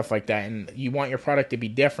in stuff like that, and you want your product to be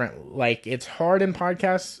different. Like it's hard in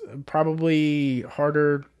podcasts, probably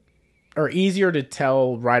harder or easier to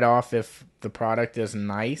tell right off if the product is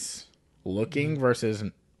nice looking versus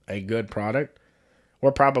a good product.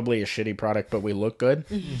 We're probably a shitty product, but we look good.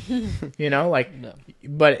 You know, like,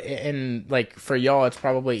 but in like for y'all, it's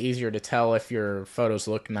probably easier to tell if your photos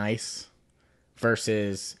look nice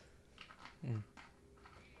versus.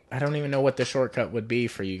 I don't even know what the shortcut would be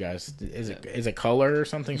for you guys. Is it color or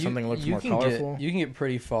something? Something looks more colorful. You can get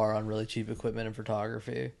pretty far on really cheap equipment in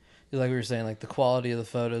photography. Like we were saying, like the quality of the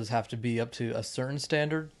photos have to be up to a certain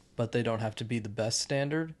standard, but they don't have to be the best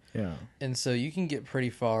standard. Yeah. And so you can get pretty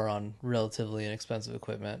far on relatively inexpensive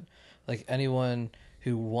equipment. Like anyone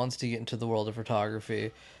who wants to get into the world of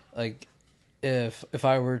photography, like if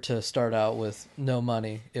I were to start out with no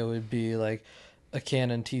money, it would be like a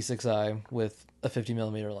Canon T6i with a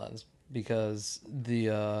 50mm lens, because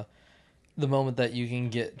the moment that you can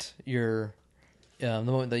get the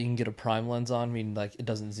moment that you can get a prime lens on, I mean, like it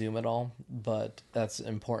doesn't zoom at all, but that's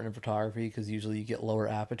important in photography because usually you get lower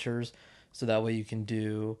apertures, so that way you can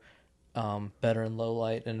do better in low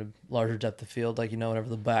light and a larger depth of field. Like, you know, whenever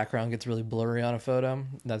the background gets really blurry on a photo,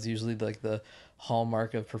 that's usually like the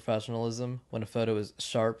hallmark of professionalism. When a photo is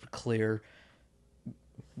sharp, clear,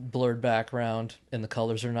 blurred background, and the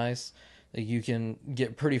colors are nice, like you can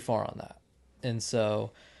get pretty far on that. And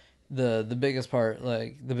so the biggest part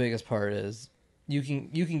is you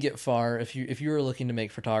can get far if you are looking to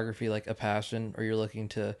make photography like a passion, or you're looking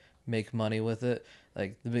to make money with it.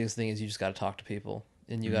 Like the biggest thing is you just got to talk to people,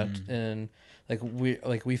 and you got and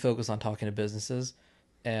we focus on talking to businesses,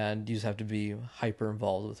 and you just have to be hyper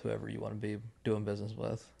involved with whoever you want to be doing business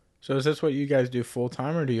with. So is this what you guys do full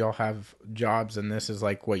time, or do y'all have jobs and this is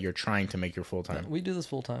like what you're trying to make your full time? We do this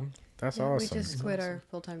full time. That's awesome. We just quit our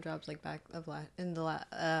full-time jobs like in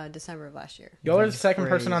December of last year. Y'all are the second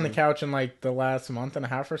person on the couch in like the last month and a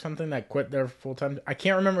half or something that quit their full-time. I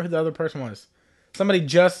can't remember who the other person was.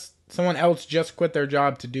 Someone else just quit their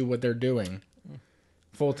job to do what they're doing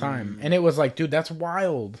full time. And it was like, dude, that's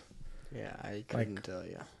wild. Yeah, I couldn't tell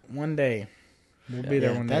you. One day. We'll be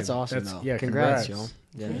there one day. That's awesome, though. Yeah, congrats, y'all.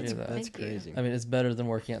 Yeah, that's crazy. I mean, it's better than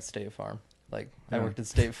working at State Farm. Like, I worked at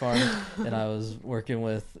State Farm, and I was working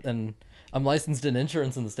with, and I'm licensed in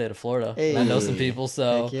insurance in the state of Florida. Hey. And I know some people,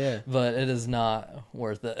 so, yeah. But it is not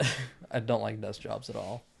worth it. I don't like desk jobs at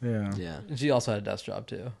all. Yeah. Yeah. And she also had a desk job,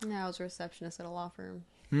 too. Yeah, I was a receptionist at a law firm.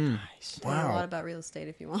 Nice. I know a lot about real estate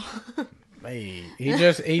if you want. Hey,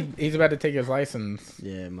 he's about to take his license.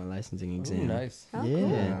 Yeah, my licensing exam. Ooh, nice. Oh, Yeah.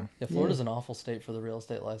 cool. Yeah, Florida's an awful state for the real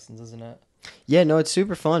estate license, isn't it? Yeah, no, it's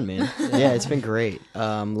super fun, man. Yeah, it's been great.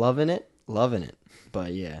 Loving it.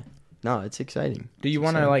 But yeah, no, it's exciting. Do you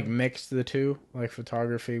want to like mix the two, like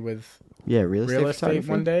photography with real estate photography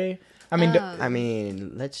one day? I mean,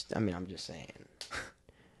 I'm just saying,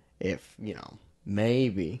 if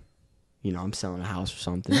maybe, I'm selling a house or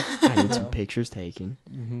something, I need some pictures taken.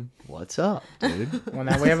 Mm-hmm. What's up, dude? well,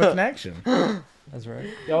 now we have a connection. That's right.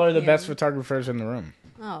 Y'all are the best photographers in the room.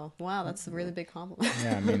 Oh, wow, that's a really big compliment.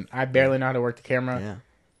 Yeah, I mean, I barely know how to work the camera. Yeah.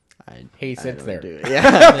 He sits there.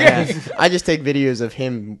 Yeah. I just take videos of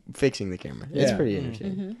him fixing the camera. It's pretty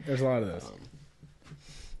interesting. Mm-hmm. There's a lot of those.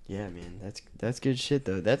 Yeah, man, that's good shit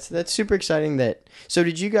though. That's super exciting. So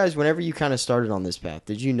did you guys, whenever you kind of started on this path,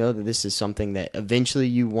 did you know that this is something that eventually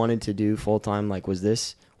you wanted to do full time? Like, was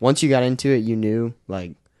this, once you got into it, you knew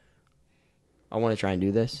like, I want to try and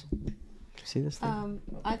do this? See this thing?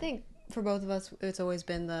 I think for both of us, it's always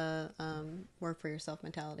been the work for yourself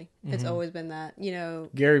mentality. Mm-hmm. It's always been that,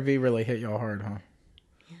 Gary Vee really hit y'all hard, huh?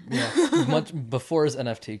 Yeah, much before his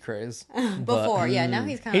NFT craze. Now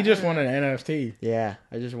he's kind of... He just won an NFT. Yeah,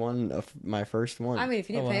 I just won my first one. I mean, if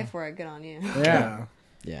you didn't pay for it, good on you. Yeah.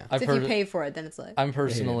 Yeah. If you pay for it, then it's like... I'm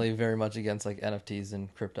personally very much against like NFTs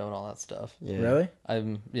and crypto and all that stuff. Yeah. Really?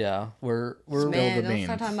 We're Man, don't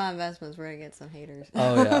start talking about investments. We're going to get some haters.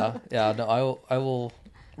 Oh, yeah. Yeah, no, I will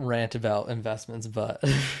rant about investments, but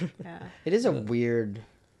Yeah. It is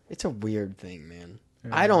it's a weird thing, man.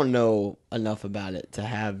 I don't know enough about it to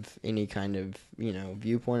have any kind of,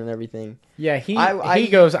 viewpoint and everything. Yeah, he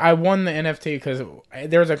goes, I won the NFT because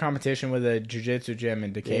there was a competition with a jiu-jitsu gym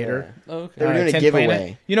in Decatur. Yeah. okay. They were doing a 10th giveaway.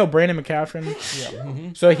 Planet. You know Brandon McCaffrey? Yeah.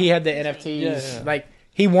 Mm-hmm. So he had the NFTs. Yeah. Like,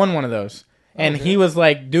 he won one of those. And Okay. he was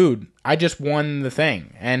like, dude, I just won the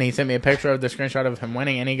thing. And he sent me a picture of the screenshot of him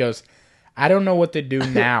winning. And he goes, I don't know what to do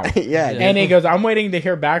now. Yeah. And he goes, I'm waiting to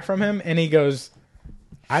hear back from him. And he goes,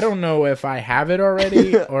 I don't know if I have it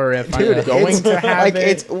already or if I'm going to have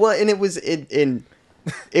it. And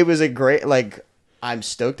it was a great, like, I'm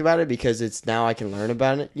stoked about it because it's now I can learn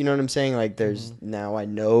about it. You know what I'm saying? Like, there's now I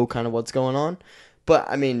know kind of what's going on. But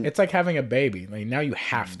I mean, It's like having a baby. Like, now you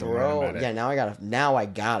have to learn about it. yeah, now I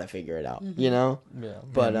gotta figure it out. You know? Yeah.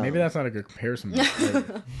 But Maybe that's not a good comparison. Like,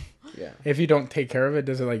 yeah. if you don't take care of it,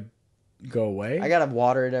 does it like go away? I gotta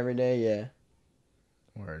water it every day. Yeah.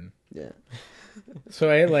 Word. Yeah. So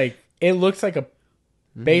it looks like a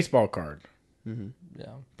baseball card, Yeah.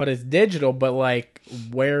 but it's digital. But like,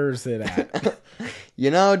 where's it at?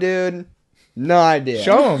 Dude, no idea.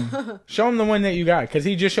 Show him the one that you got, because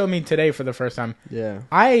he just showed me today for the first time. Yeah.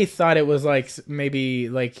 I thought it was like maybe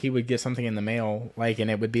like he would get something in the mail, like, and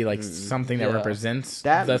it would be like something that Yeah. represents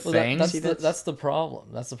That- the Well, thing. that's the problem.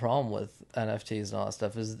 That's the problem with NFTs and all that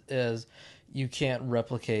stuff is you can't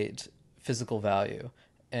replicate physical value,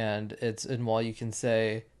 and while you can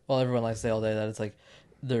say, well, everyone likes to say all day that it's like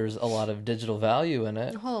there's a lot of digital value in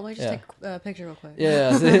it. Hold on, let me just take a picture real quick.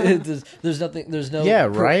 Yeah, there's nothing. There's no. Yeah,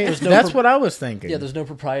 right. There's no That's what I was thinking. Yeah, there's no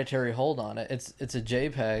proprietary hold on it. It's a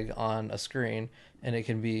JPEG on a screen, and it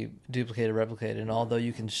can be duplicated, replicated. And although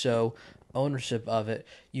you can show ownership of it,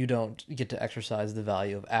 you don't get to exercise the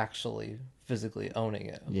value of actually physically owning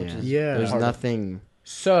it. Yeah. Which is There's part of- nothing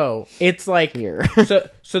So it's like here.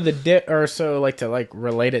 so like to like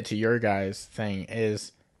relate it to your guys thing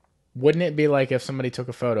is, wouldn't it be like if somebody took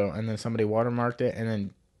a photo and then somebody watermarked it and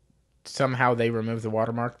then somehow they removed the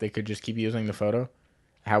watermark, they could just keep using the photo?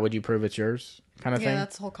 How would you prove it's yours? Kind of Yeah, thing.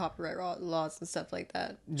 that's whole copyright laws and stuff like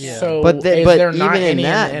that. Yeah. So But is but there even not in any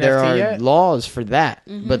that, in there NFT are yet? laws for that.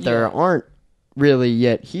 But there aren't really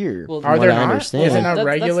yet here. Well, from Are what there I not? understand. Is it not That's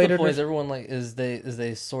regulated the or- point. Is everyone like is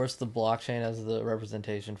they source the blockchain as the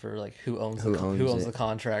representation for like who owns Who owns the it.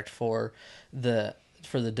 contract for the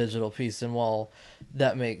digital piece, and while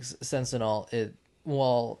that makes sense and all,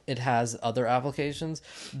 while it has other applications,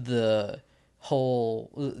 the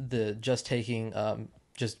just taking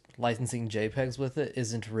just licensing JPEGs with it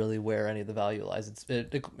isn't really where any of the value lies.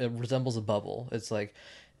 It resembles a bubble. It's like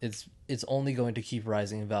it's only going to keep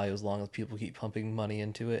rising in value as long as people keep pumping money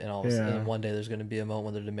into it, and all of a sudden one day there's going to be a moment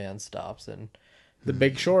when the demand stops. And The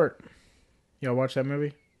Big Short. Y'all watch that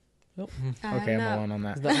movie? Okay, I'm No. alone on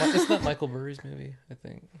that. it's not Michael Burry's movie, I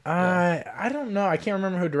think. I don't know. I can't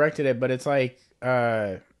remember who directed it, but it's like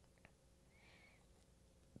the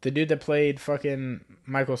dude that played fucking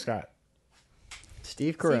Michael Scott.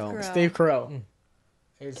 Steve Carell. Steve Carell.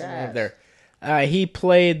 He's Cast. there. He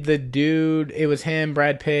played the dude. It was him,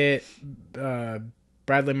 Brad Pitt,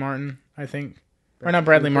 Bradley Martin, I think. Or not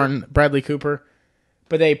Bradley Martin, Bradley Cooper.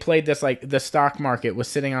 But they played this, like, the stock market was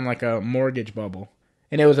sitting on, like, a mortgage bubble.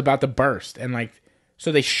 And it was about to burst. And, like,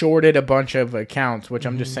 so they shorted a bunch of accounts, which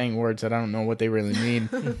I'm just saying words that I don't know what they really mean.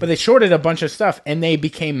 But they shorted a bunch of stuff, and they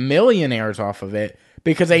became millionaires off of it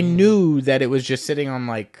because they knew that it was just sitting on,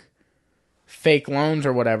 like, fake loans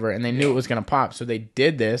or whatever, and they knew it was going to pop. So they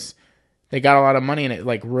did this. They got a lot of money, and it,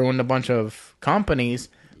 like, ruined a bunch of companies.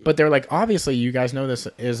 But they're like, obviously, you guys know this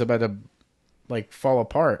is about to, like, fall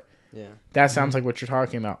apart. Yeah. That sounds like what you're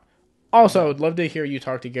talking about. Also, I'd love to hear you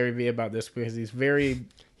talk to Gary Vee about this because he's the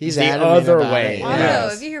adamant other about way. it. Well, I don't know.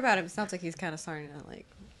 Yes. If you hear about him, it sounds like he's kind of starting to like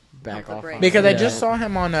Back pump the off. brakes. on Because it. I just saw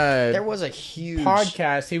him on a There was a huge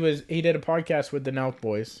podcast. He did a podcast with the Nelk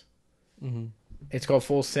Boys. Mm-hmm. It's called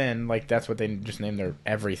Full Send. Like, that's what they just named their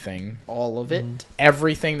everything. all of it.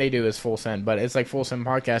 Everything they do is Full Send, but it's like Full Send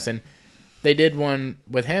podcast. And they did one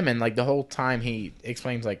with him, and like the whole time he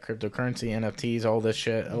explains like cryptocurrency, NFTs, all this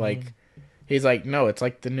shit. Like, he's like, no, it's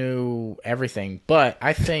like the new everything. But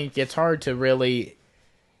I think it's hard to really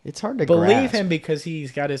It's hard to believe grasp. him because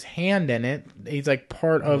he's got his hand in it. He's like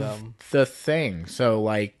part of the thing. So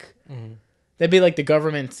like, that'd be like the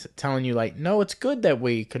government telling you like, no, it's good that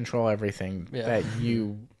we control everything that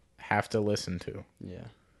you have to listen to. Yeah.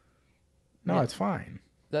 No, it's fine.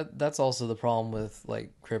 that's also the problem with like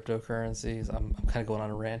cryptocurrencies. I'm kind of going on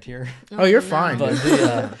a rant here. Oh, you're fine. But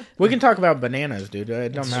Dude. We can talk about bananas, dude.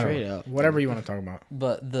 It don't Straight matter. up, Whatever you want to talk about.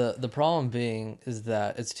 But the problem being is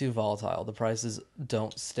that it's too volatile. The prices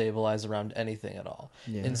don't stabilize around anything at all.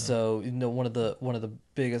 Yeah. And so, one of the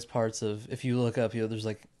biggest parts of, if you look up, there's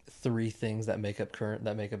like three things that make up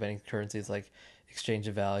any currency. It's like exchange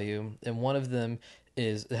of value, and one of them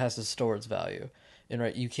is it has to store its value. And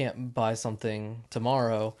right, you can't buy something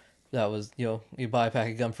tomorrow that was, you buy a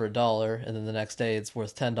pack of gum for $1, and then the next day it's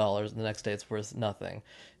worth $10, and the next day it's worth nothing.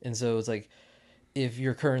 And so it's like, if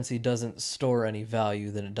your currency doesn't store any value,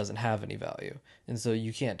 then it doesn't have any value. And so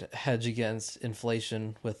you can't hedge against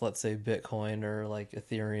inflation with, let's say, Bitcoin or like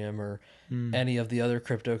Ethereum or any of the other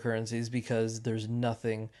cryptocurrencies, because there's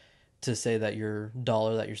nothing to say that your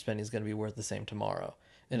dollar that you're spending is going to be worth the same tomorrow.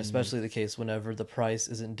 And especially the case whenever the price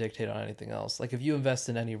isn't dictated on anything else. Like if you invest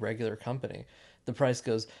in any regular company, the price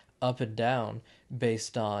goes up and down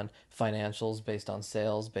based on financials, based on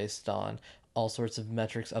sales, based on all sorts of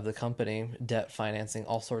metrics of the company, debt financing,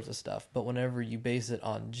 all sorts of stuff. But whenever you base it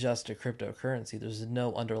on just a cryptocurrency, there's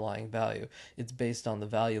no underlying value. It's based on the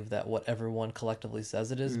value of that, what everyone collectively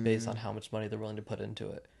says it is, based on how much money they're willing to put into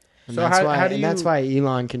it. And So that's how why, do and that's you- why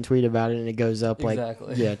Elon can tweet about it and it goes up like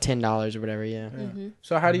Exactly. $10 or whatever. Yeah.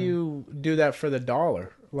 So how do you do that for the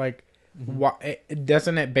dollar? Like, why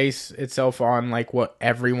doesn't it base itself on like what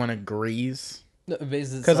everyone agrees? No, it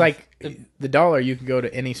bases Because itself- the dollar, you can go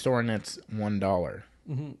to any store and it's $1.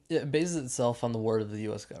 it bases itself on the word of the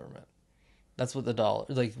U.S. government. That's what the dollar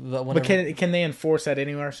like. But But whenever, can they enforce that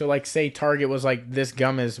anywhere? So like, say Target was like, this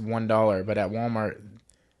gum is $1, but at Walmart,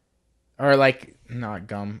 or like not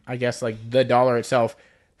gum, I guess like the dollar itself,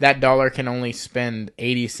 that dollar can only spend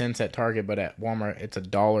 80 cents at Target, but at Walmart it's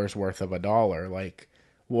 $1's worth of $1. Like,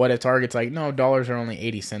 what if Target's like, no, dollars are only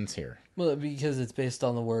 80 cents here? well, because it's based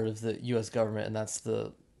on the word of the U.S. government, and that's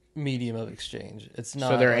the medium of exchange. It's not.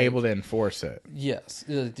 So they're like- able to enforce it. Yes.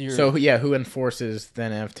 So yeah, who enforces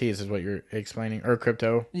then NFTs is what you're explaining, or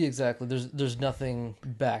crypto? Yeah, exactly. There's nothing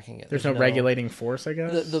backing it. There's no regulating force, I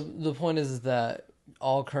guess. The point is that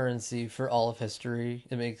all currency for all of history,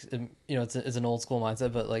 it's an old school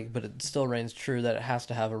mindset, but it still reigns true that it has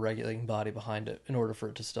to have a regulating body behind it in order for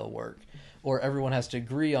it to still work, or everyone has to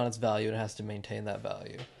agree on its value and it has to maintain that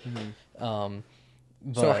value.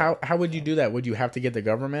 So how would you do that? Would you have to get the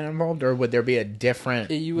government involved, or would there be a different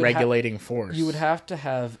regulating force? You would have to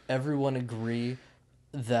have everyone agree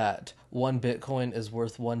that one Bitcoin is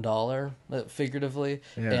worth $1, figuratively,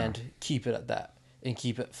 and keep it at that, and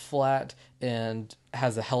keep it flat, and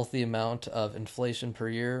has a healthy amount of inflation per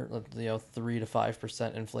year, 3 to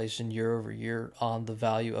 5% inflation year over year on the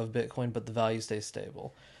value of Bitcoin, but the value stays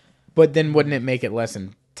stable. But then wouldn't it make it less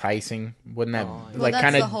enticing? Wouldn't that Well, that's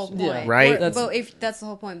kind the of whole point, right? But if that's the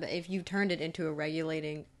whole point, but if you turned it into a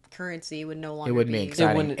regulating currency, it would no longer It would be be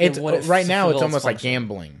exciting. It wouldn't Right now, it's fulfill its almost like function.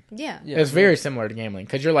 gambling. Yeah. It's very similar to gambling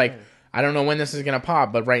because you're like, I don't know when this is gonna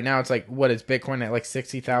pop, but right now it's like, what is Bitcoin at like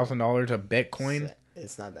 $60,000 a Bitcoin?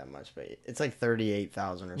 It's not that much, but it's like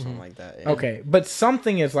 38,000 or something like that. Yeah. Okay, but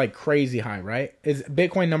something is like crazy high, right? Is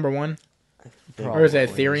Bitcoin number one, or is it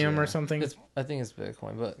Probably Ethereum yeah. or something? I think it's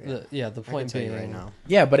Bitcoin, but the I can point tell being you right now.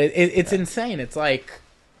 Yeah, but it's insane. It's like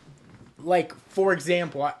for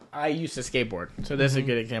example, I used to skateboard, so this is a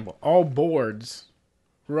good example. All boards,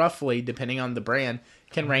 roughly, depending on the brand,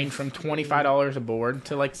 can range from $25 a board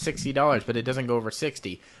to like $60, but it doesn't go over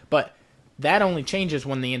 60. But that only changes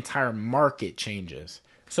when the entire market changes.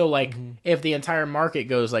 So like, if the entire market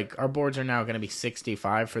goes like, our boards are now going to be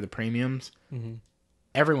 65 for the premiums.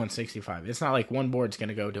 Everyone's 65. It's not like one board's going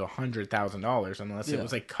to go to $100,000 unless it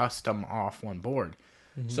was like custom off one board.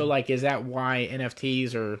 So like, is that why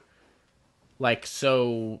NFTs are like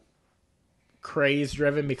so craze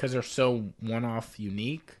driven, because they're so one-off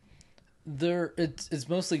unique? It's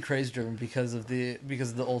mostly craze driven because of the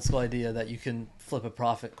old school idea that you can flip a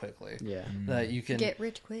profit quickly. Yeah. That you can Get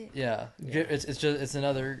rich quick. Yeah.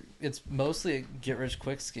 It's mostly a get rich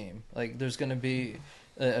quick scheme. Like there's going to be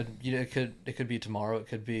it could be tomorrow, it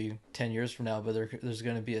could be 10 years from now, but there's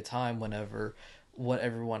going to be a time whenever what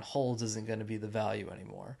everyone holds isn't going to be the value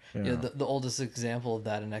anymore. Yeah. The oldest example of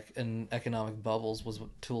that in economic bubbles was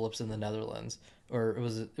tulips in the Netherlands, or it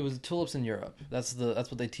was tulips in Europe. That's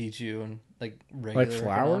what they teach you in like regular Like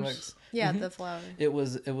flowers? economics. Yeah, the flower. It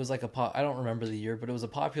was like I don't remember the year, but it was a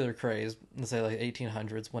popular craze, let's say like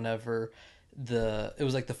 1800s, whenever it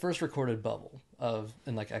was like the first recorded bubble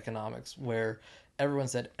in like economics, where everyone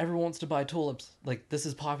said everyone wants to buy tulips. Like this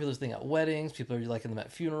is a popular thing at weddings. People are liking them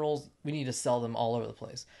at funerals. We need to sell them all over the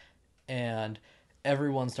place. And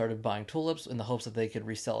everyone started buying tulips in the hopes that they could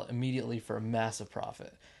resell it immediately for a massive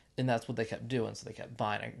profit. And that's what they kept doing. So they kept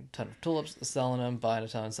buying a ton of tulips, selling them, buying a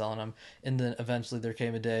ton, and selling them. And then eventually there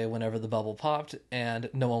came a day whenever the bubble popped and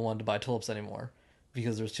no one wanted to buy tulips anymore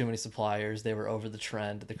because there was too many suppliers. They were over the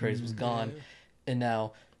trend. The craze was gone. And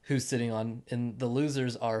now and the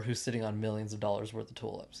losers are who's sitting on millions of dollars worth of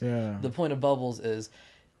tulips. Yeah. The point of bubbles is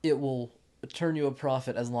it will turn you a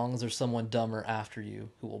profit as long as there's someone dumber after you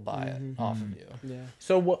who will buy it off of you. Yeah.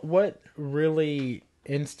 So what really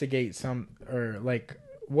instigates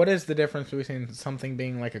what is the difference between something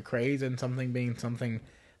being like a craze and something being something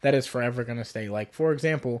that is forever going to stay? Like, for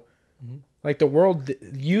example, like the world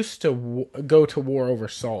used to go to war over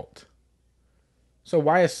salt. So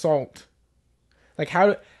why is salt? Like,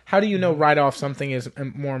 how do you know right off something is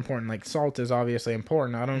more important? Like, salt is obviously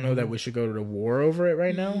important. I don't know that we should go to war over it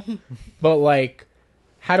right now. But, like,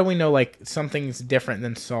 how do we know, like, something's different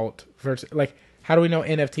than salt versus, like, how do we know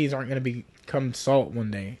NFTs aren't going to become salt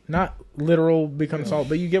one day? Not literal become salt,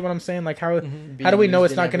 but you get what I'm saying? Like, how do we know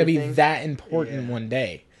it's not going to be that important one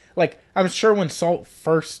day? Like, I'm sure when salt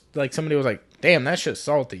first, like, somebody was like, damn, that shit's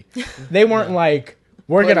salty. They weren't like,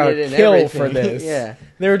 we're going to kill for this. Yeah.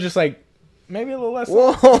 They were just like, maybe a little less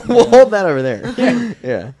We'll salt. hold that over there.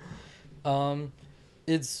 Yeah.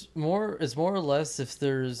 It's more or less if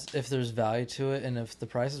there's value to it and if the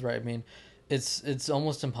price is right. I mean, it's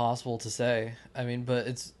almost impossible to say. I mean, but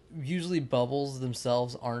it's usually bubbles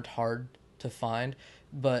themselves aren't hard to find,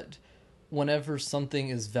 but whenever something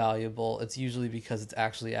is valuable, it's usually because it's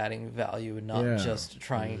actually adding value and not just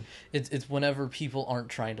trying. It's whenever people aren't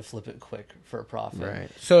trying to flip it quick for a profit. Right.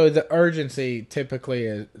 So the urgency typically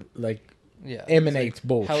is like emanates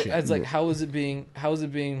bullshit. How is it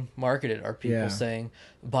being marketed? Are people saying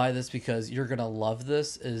buy this because you're gonna love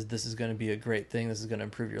this? This is gonna be a great thing? This is gonna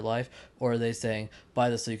improve your life? Or are they saying buy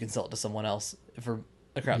this so you can sell it to someone else for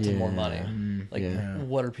a crap ton more money?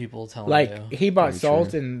 What are people telling you? Like, he bought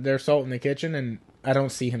salt and there's salt in the kitchen, and I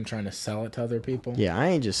don't see him trying to sell it to other people. Yeah, I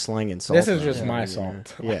ain't just slinging salt. This is just my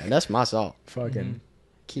salt. Yeah, that's my salt. Fucking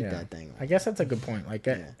keep that thing. I guess that's a good point. Like,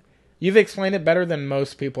 you've explained it better than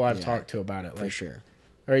most people I've talked to about it. Like, for sure.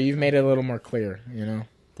 Or you've made it a little more clear, you know?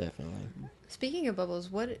 Definitely. Speaking of bubbles,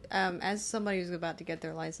 what as somebody who's about to get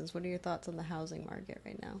their license, what are your thoughts on the housing market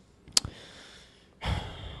right now?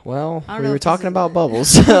 Well, we were talking about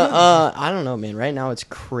bubbles. I don't know, man. Right now it's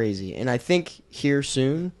crazy. And I think here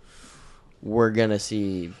soon we're going to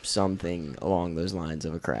see something along those lines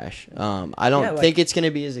of a crash. I don't think it's going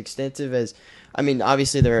to be as extensive as... I mean,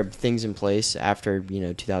 obviously there are things in place after,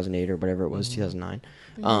 2008 or whatever it was,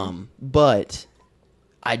 2009. But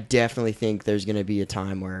I definitely think there's going to be a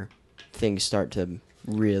time where things start to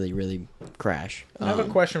really, really crash. I have a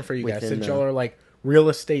question for you guys, since y'all are, like, real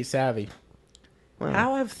estate savvy. Wow.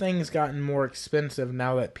 How have things gotten more expensive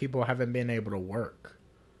now that people haven't been able to work?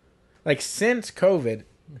 Like, since COVID,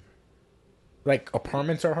 like,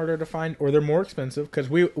 apartments are harder to find, or they're more expensive, because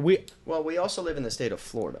we also live in the state of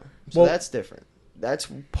Florida, so that's different. That's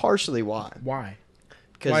partially why. Why?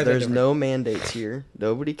 Because there's no mandates here.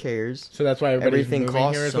 Nobody cares. So that's why everything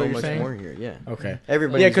costs here, is so what much saying? more here. Yeah. Okay.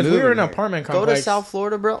 Everybody. Yeah, because we were in an apartment complex. Go to South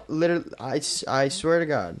Florida, bro. Literally, I swear to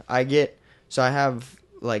God, I have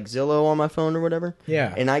like Zillow on my phone or whatever.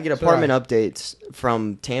 Yeah. And I get apartment updates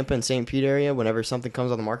from Tampa and St. Pete area whenever something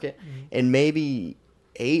comes on the market. And maybe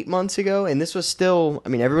 8 months ago, and this was still, I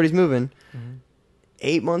mean, everybody's moving.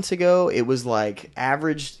 8 months ago, it was like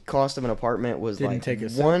average cost of an apartment was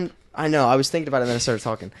one. I know. I was thinking about it, and then I started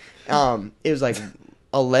talking. It was like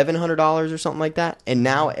 $1,100 or something like that, and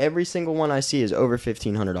now every single one I see is over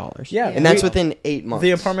 $1,500. Yeah, and that's within 8 months.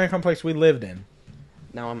 The apartment complex we lived in.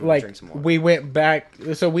 Now I'm gonna drink some more. We went back.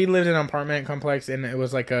 So we lived in an apartment complex, and it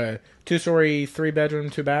was like a 2-story, 3-bedroom,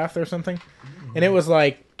 2-bath or something, and it was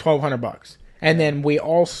like $1,200. And then we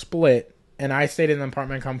all split, and I stayed in the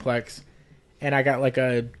apartment complex, and I got like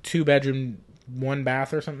a 2-bedroom,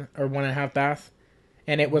 1-bath or something, or 1.5 bath,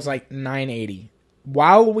 and it was like $980.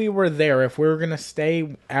 While we were there, if we were gonna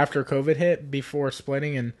stay after COVID hit, before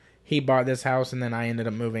splitting, and he bought this house, and then I ended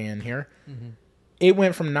up moving in here, it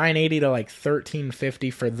went from $980 to like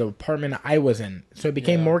 $1,350 for the apartment I was in. So it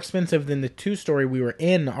became more expensive than the 2-story we were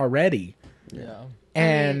in already. Yeah,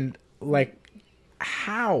 and like.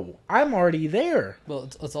 How? I'm already there. Well,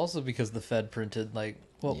 it's also because the Fed printed like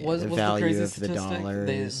what was the value crazy of statistic? the dollar.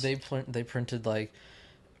 They printed like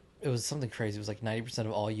it was something crazy. It was like 90%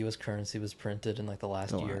 of all U.S. currency was printed in like the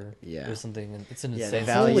last year. Yeah, it was something. It's an insane. The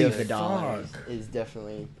value of the dollar is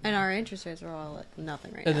definitely. And our interest rates are all at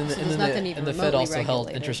nothing right now. And the Fed also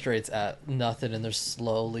held interest rates at nothing, and they're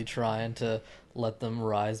slowly trying to let them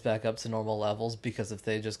rise back up to normal levels, because if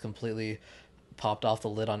they just completely popped off the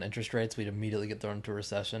lid on interest rates, we'd immediately get thrown into a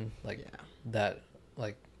recession. Like that,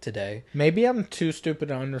 like today. Maybe I'm too stupid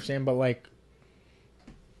to understand, but like,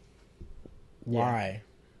 why?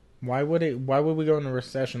 Why would we go into a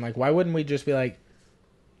recession? Like, why wouldn't we just be like,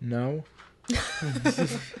 no?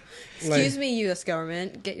 Excuse me, U.S.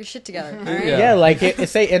 government, get your shit together. All right? Yeah, like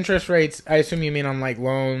say interest rates. I assume you mean on like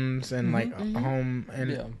loans and like home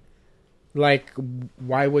and like,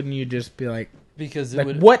 why wouldn't you just be like? Because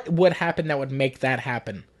like, what would happen that would make that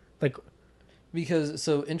happen? Like, because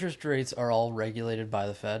so interest rates are all regulated by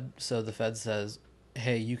the Fed. So the Fed says,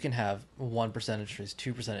 hey, you can have 1% interest rates,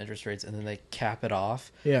 2% interest rates, and then they cap it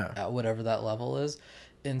off at whatever that level is.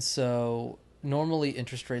 And so normally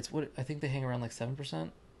interest rates, I think they hang around like 7%.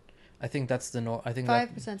 I think that's the I think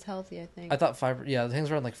 5% is healthy. I think. I thought 5. Yeah, it hangs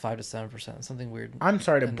around like 5 to 7%. Something weird. I'm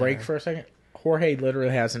sorry to break for a second. Jorge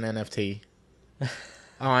literally has an NFT.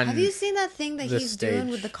 Have you seen that thing that he's doing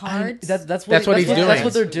with the cards? That's what he's doing. That's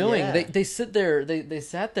what they're doing. Yeah. They sit there. They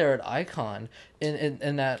sat there at Icon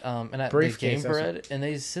in that Game Bread, and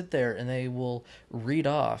they sit there and they will read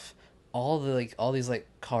off all these like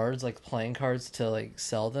cards, like playing cards, to like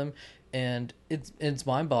sell them, and it's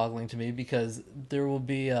mind-boggling to me because there will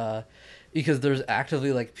be because there's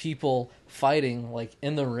actively like people fighting like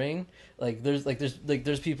in the ring. Like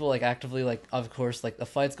there's people like actively like, of course, like the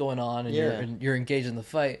fight's going on and you're engaged in the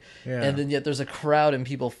fight, and then yet there's a crowd and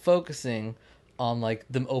people focusing on like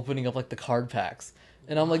them opening up like the card packs,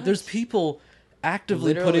 and I'm like, there's people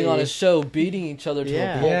actively putting on a show, beating each other to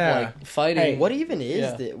a pulp, like fighting. Hey, what even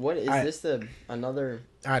is this? What is this? Another?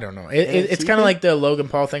 I don't know. It's kind of like the Logan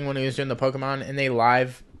Paul thing when he was doing the Pokemon and they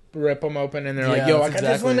live rip them open and they're like, yo, I got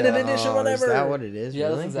this limited edition, whatever. Is that what it is? Yeah,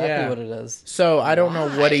 really? that's exactly what it is. So I don't know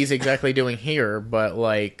what he's exactly doing here, but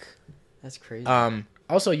like, that's crazy.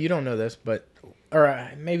 Also, you don't know this, but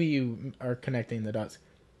maybe you are connecting the dots.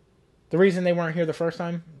 The reason they weren't here the first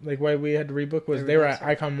time, like why we had to rebook, was they were at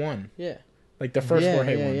Icon 1. Yeah. Like the first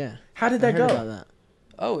Jorge one. Yeah. How did that go? About that.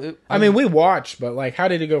 Oh, I mean, we watched, but like, how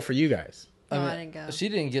did it go for you guys? I didn't go. She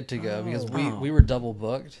didn't get to go because we were double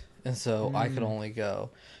booked, and so I could only go.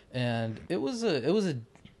 And it was a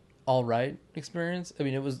all right experience. I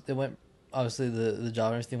mean, it went, obviously the job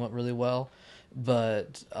and everything went really well,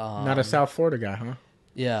 but not a South Florida guy, huh?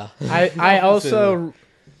 Yeah. I also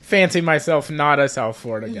fancy myself not a South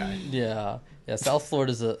Florida guy. Yeah. South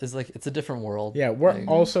Florida is like, it's a different world. Yeah, we're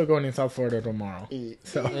also going to South Florida tomorrow.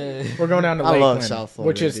 So we're going down to I Lakeland, love South Florida,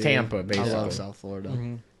 which is dude. Tampa, basically. I love South Florida.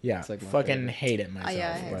 Mm-hmm. Yeah, it's like fucking favorite. hate it myself.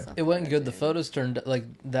 I hate but South It went good. The photos turned like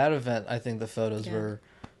that event. I think the photos were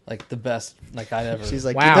like the best like I'd ever. She's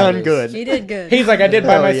like, Wow. you done good. He did good. He's like, I did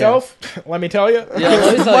by Hell yeah. myself. Let me tell you, yeah,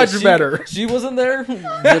 let me tell you, much better. She wasn't there.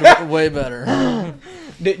 Did way better.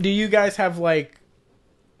 Do you guys have like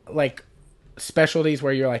specialties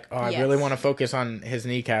where you're like, oh, I really want to focus on his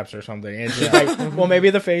kneecaps or something? And it's just like, well, maybe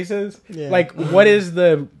the faces. Yeah. Like, what is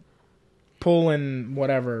the pull and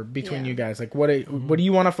whatever between you guys? Like, what do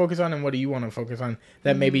you want to focus on, and what do you want to focus on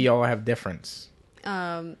that maybe y'all have difference?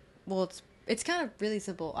 Well, it's kind of really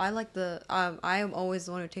simple. I like I am always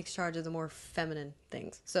the one who takes charge of the more feminine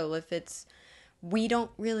things. So if we don't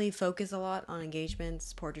really focus a lot on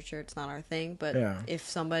engagements, portraiture, it's not our thing. But if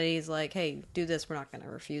somebody's like, hey, do this, we're not going to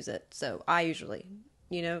refuse it. So I usually,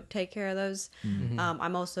 take care of those. Mm-hmm.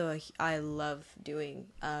 I'm also, I love doing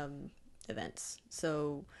events.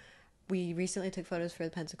 So we recently took photos for the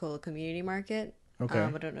Pensacola Community Market. Okay. I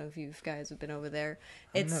don't know if you guys have been over there.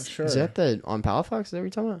 I'm not sure. Is that the on Palafox that we're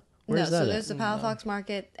talking about? Where's that? So there's the Palafox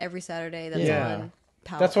Market every Saturday. That's on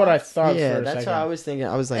Palafox. That's what I thought. Yeah, for a that's second. what I was thinking.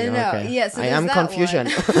 I was like, No, okay. yeah, so I there's am that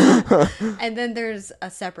confusion. And then there's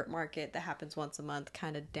a separate market that happens once a month,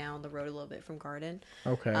 kind of down the road a little bit from Garden.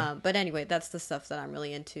 Okay. But anyway, that's the stuff that I'm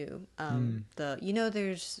really into.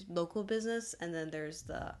 There's local business, and then there's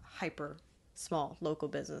the hyper small local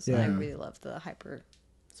business. And I really love the hyper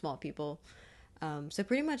small people. So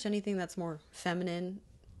pretty much anything that's more feminine,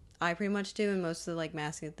 I pretty much do, and most of the like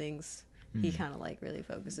masculine things he kind of like really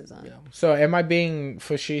focuses on. Yeah. So am I being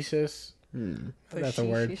facetious? That's a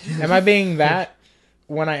word. Facetious. Am I being that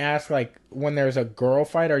when I ask, like, when there's a girl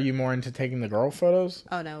fight, are you more into taking the girl photos?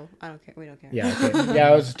 Oh no, I don't care. We don't care. Yeah, okay. Yeah,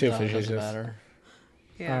 I was too No, it doesn't facetious. matter.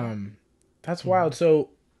 Yeah. That's wild. So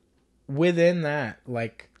within that,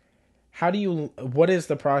 like, what is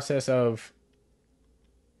the process of,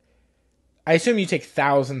 I assume you take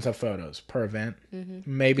thousands of photos per event,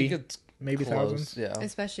 maybe Close, thousands. yeah.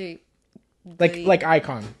 Especially Like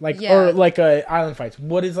Icon, or like Island Fights.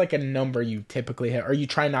 What is like a number you typically hit, or you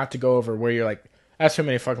try not to go over where you're like, that's too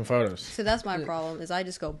many fucking photos? So that's my problem, is I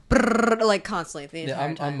just go brrr, like constantly the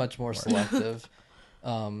entire time. I'm much more selective,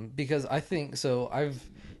 because I think so.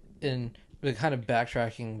 but kind of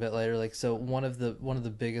backtracking a bit later, like, so one of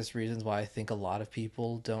the biggest reasons why I think a lot of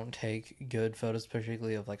people don't take good photos,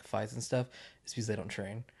 particularly of like fights and stuff, is because they don't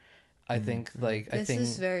train. I think This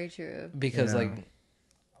is very true. because like,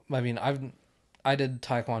 I mean, I did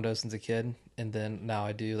taekwondo since a kid, and then now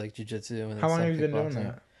I do like jiu-jitsu. And how long have you been doing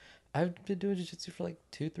that? I've been doing jiu-jitsu for like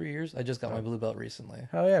 2-3 years. I just got my blue belt recently.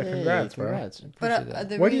 Hell yeah, congrats, bro.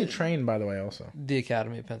 But where do you train, by the way, also? The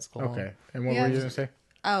Academy of Pensacola. Okay. And what were you going to say?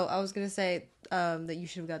 Oh, I was going to say that you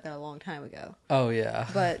should have got that a long time ago. Oh, yeah.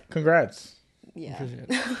 But congrats. Yeah.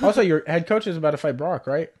 Also, your head coach is about to fight Brock,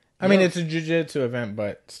 right? I mean, it's a jiu-jitsu event,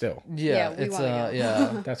 but still. Yeah, it's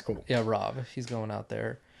yeah. That's cool. Yeah, Rob, he's going out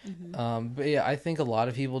there. But yeah, I think a lot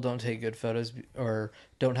of people don't take good photos or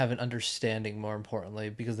don't have an understanding, more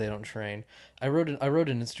importantly, because they don't train. I wrote an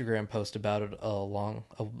Instagram post about it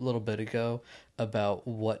a little bit ago about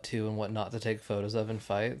what to and what not to take photos of in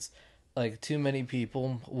fights. Like, too many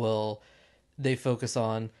people they focus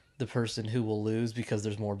on the person who will lose because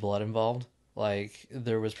there's more blood involved. Like,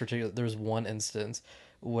 there was one instance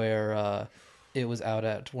where it was out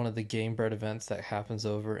at one of the game bred events that happens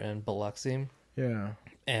over in Biloxi. Yeah.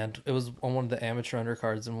 And it was on one of the amateur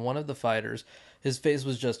undercards, and one of the fighters, his face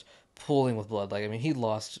was just pooling with blood. Like, I mean, he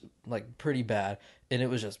lost like pretty bad, and it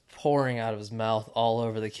was just pouring out of his mouth all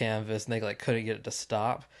over the canvas, and they like couldn't get it to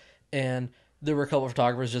stop. And there were a couple of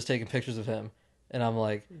photographers just taking pictures of him, and I'm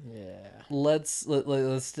like, yeah, let's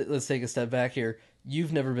take a step back here.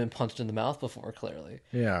 You've never been punched in the mouth before, clearly.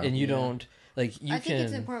 Yeah. And you don't like you. I think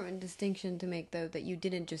it's an important distinction to make, though, that you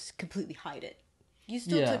didn't just completely hide it. You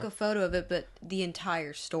still took a photo of it, but the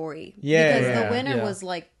entire story. Yeah. Because the winner was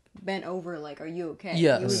like bent over, like, "Are you okay?"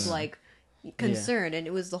 Yes. He was like concerned, and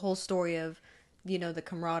it was the whole story of, the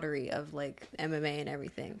camaraderie of like MMA and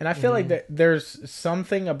everything. And I feel like that there's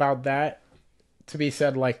something about that to be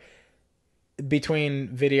said, like, between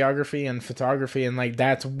videography and photography, and like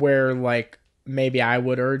that's where like maybe I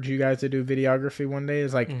would urge you guys to do videography one day.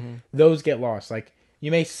 Is like those get lost. Like, you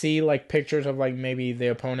may see like pictures of like maybe the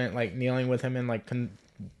opponent like kneeling with him and like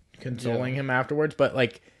consoling him afterwards, but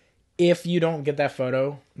like if you don't get that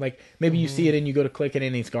photo, like maybe you see it and you go to click it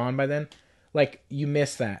and he's gone by then, like you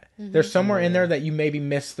miss that. There's somewhere in there that you maybe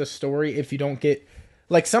miss the story if you don't get,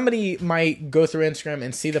 like, somebody might go through Instagram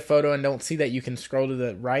and see the photo and don't see that you can scroll to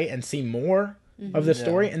the right and see more of the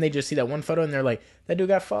story, and they just see that one photo and they're like, that dude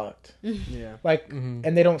got fucked. Like,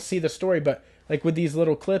 and they don't see the story. But like with these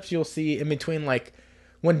little clips, you'll see in between, like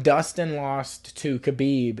when Dustin lost to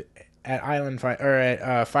Khabib at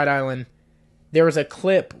Fight Island, there was a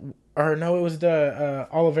clip, or no, it was the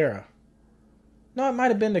Oliveira. No, it might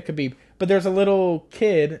have been the Khabib, but there's a little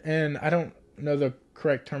kid, and I don't know the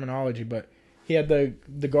correct terminology, but he had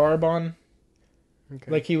the garb on,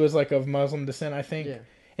 like he was like of Muslim descent, I think,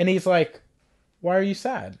 and he's like, "Why are you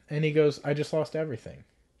sad?" And he goes, "I just lost everything."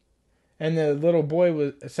 And the little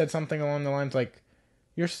boy said something along the lines like,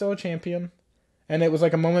 "You're still a champion." And it was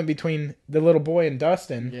like a moment between the little boy and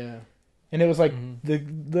Dustin. Yeah. And it was like the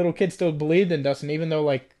little kid still believed in Dustin, even though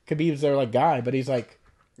like Khabib's their like guy, but he's like,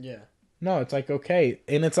 no, it's like, okay.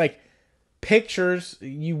 And it's like pictures,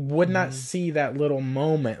 you would not see that little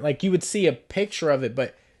moment. Like, you would see a picture of it,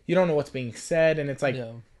 but you don't know what's being said. And it's like,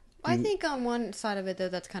 I think on one side of it, though,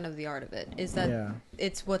 that's kind of the art of it, is that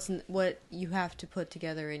it's what you have to put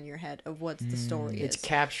together in your head of what the story is. It's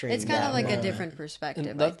capturing. It's kind of like moment. a different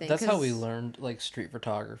perspective, I I think. That's how we learned, like, street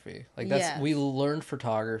photography. Like, we learned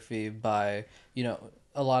photography by,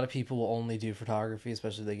 a lot of people will only do photography,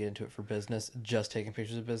 especially if they get into it for business, just taking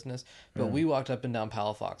pictures of business. But we walked up and down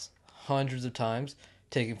Palafox hundreds of times,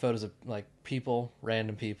 taking photos of like people,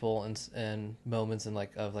 random people, and moments, and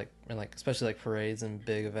especially like parades and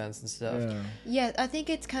big events and stuff. Yeah, I think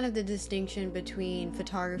it's kind of the distinction between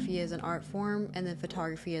photography as an art form and then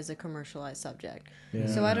photography as a commercialized subject.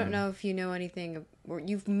 So I don't know if you know anything, or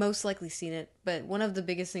you've most likely seen it, but one of the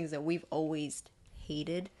biggest things that we've always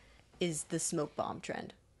hated is the smoke bomb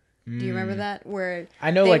trend. Do you remember that? Where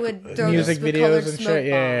I know, they like, would throw music the videos and smoke shit.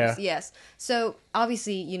 Yeah. bombs. Yes. So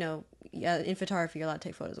obviously, in photography, you're allowed to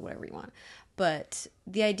take photos of whatever you want. But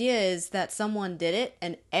the idea is that someone did it,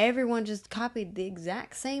 and everyone just copied the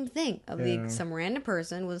exact same thing of some random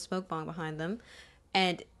person with a smoke bomb behind them.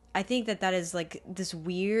 And I think that is like this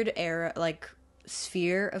weird era, like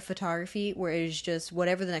sphere of photography where it is just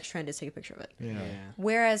whatever the next trend is, take a picture of it.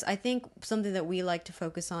 Whereas I think something that we like to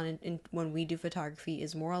focus on in when we do photography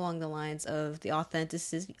is more along the lines of the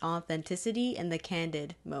authenticity and the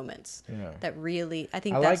candid moments. That really, I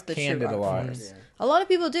think that's the candid true a art lot. form. A lot of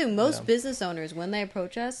people do. Most business owners, when they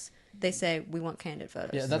approach us, they say, we want candid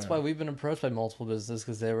photos. Yeah, that's why we've been approached by multiple businesses,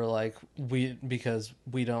 because they were like, because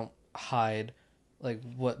we don't hide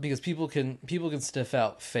what, because people can sniff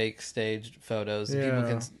out fake staged photos. And people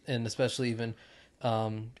can, and especially even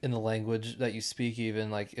in the language that you speak,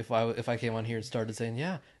 even like if I came on here and started saying,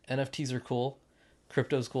 yeah, NFTs are cool,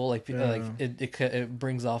 crypto's cool, like it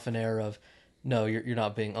brings off an air of, no, you're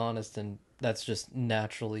not being honest, and that's just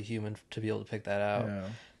naturally human to be able to pick that out.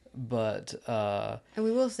 But and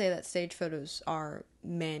we will say that stage photos are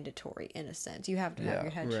mandatory in a sense. You have to have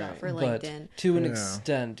your headshot for LinkedIn. But to an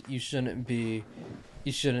extent, you shouldn't be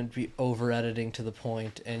over editing to the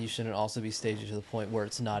point, and you shouldn't also be staging to the point where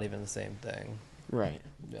it's not even the same thing. Right.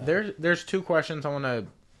 Yeah. There's two questions I want to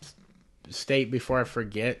state before I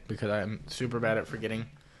forget, because I'm super bad at forgetting.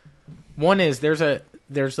 One is there's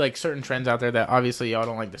like certain trends out there that obviously y'all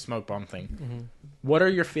don't like, the smoke bomb thing. Mm-hmm. What are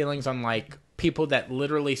your feelings on like people that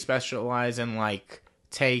literally specialize in like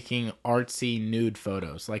taking artsy nude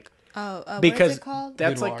photos? Like, what because is it called?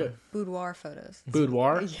 That's boudoir. like a Boudoir photos.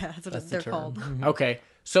 Boudoir? Yeah, that's they're called. Mm-hmm. Okay.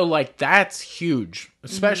 So like that's huge,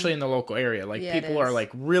 especially in the local area. Like people are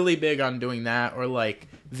like really big on doing that, or like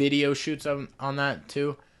video shoots on that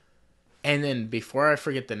too. And then before I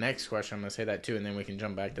forget the next question, I'm going to say that too, and then we can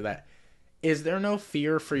jump back to that. Is there no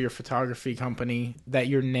fear for your photography company that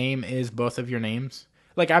your name is both of your names?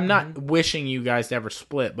 Like, I'm not wishing you guys to ever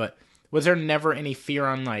split, but was there never any fear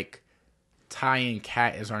on, like, Ty and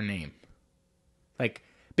Kat as our name? Like,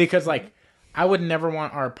 because, like, I would never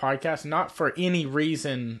want our podcast, not for any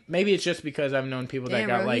reason. Maybe it's just because I've known people that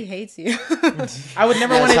got, like... he hates you. I would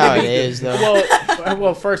never want it to be... That's how it is, though.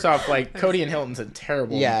 Well, first off, like, Cody and Hilton's a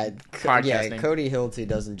terrible podcast name. Cody Hilty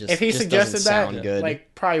doesn't just... If he suggested that, sound good.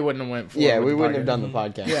 like, probably wouldn't have went for it. Yeah, we wouldn't have done the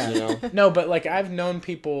podcast, you know? No, but, like, I've known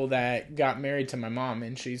people that got married to my mom,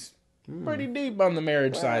 and she's pretty deep on the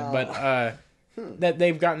marriage side, but... that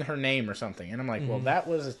they've gotten her name or something, and I'm like, well, that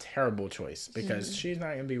was a terrible choice, because she's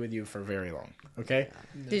not gonna be with you for very long. Okay,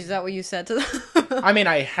 is that what you said to them? I mean,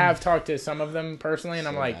 I have talked to some of them personally, and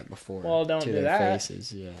I'm like, well, don't do that.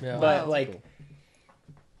 Faces, but like,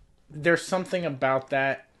 there's something about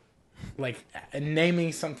that, like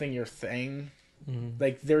naming something your thing.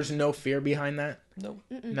 Like, there's no fear behind that. Nope.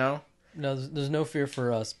 No, there's no fear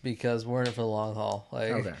for us, because we're in it for the long haul.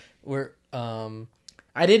 Like, we're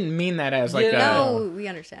I didn't mean that as like no, we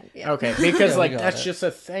understand. Yeah. Okay, because like that's just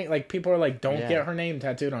a thing. Like, people are like, don't get her name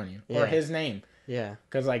tattooed on you or his name. Yeah.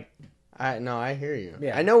 Because like, I hear you.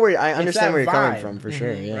 Yeah. I understand where you're coming from for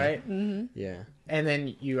sure. Yeah. Right. Yeah. And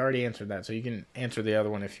then you already answered that, so you can answer the other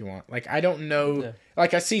one if you want. Like, I don't know. Yeah.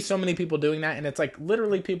 Like, I see so many people doing that, and it's like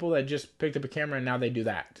literally people that just picked up a camera and now they do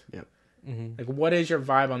that. Yep. Like, what is your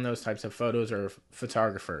vibe on those types of photos or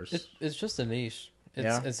photographers? It's just a niche.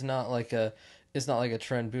 It's not like a. It's not like a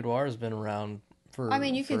trend. Boudoir has been around for. I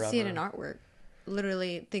mean, you can see it in artwork.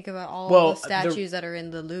 Literally, think about all the statues that are in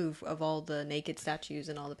the Louvre, of all the naked statues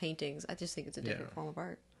and all the paintings. I just think it's a different form of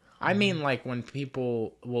art. I mean, like, when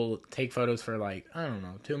people will take photos for, like, I don't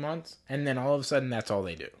know, 2 months, and then all of a sudden that's all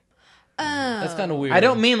they do. That's kind of weird. I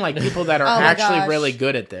don't mean like people that are actually really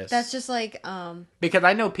good at this. That's just like because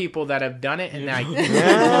I know people that have done it, and like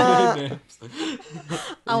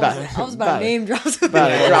I was about to name drop. About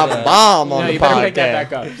to drop a bomb on the podcast. You better pick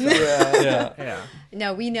that back up. So. Yeah.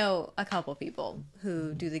 No, we know a couple people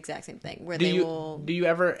who do the exact same thing. Where do you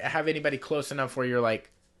ever have anybody close enough where you're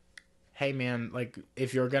like, hey man, like,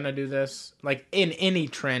 if you're gonna do this, like in any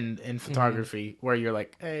trend in photography, where you're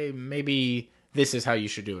like, hey, maybe this is how you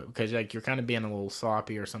should do it, because like you're kind of being a little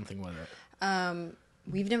sloppy or something with it.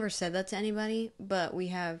 We've never said that to anybody, but we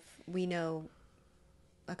know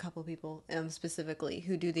a couple people specifically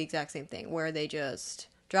who do the exact same thing, where they just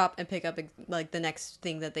drop and pick up like the next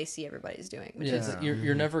thing that they see everybody's doing. Which is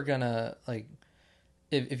you're never gonna like,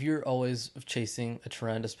 if you're always chasing a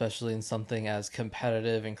trend, especially in something as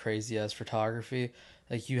competitive and crazy as photography,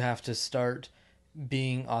 like, you have to start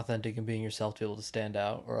being authentic and being yourself to be able to stand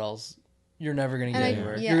out, or else you're never going to get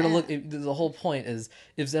anywhere. You're going to look. The whole point is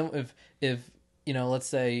if you know, let's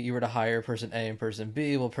say you were to hire person A and person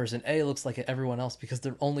B. Well, person A looks like everyone else because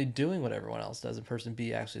they're only doing what everyone else does, and person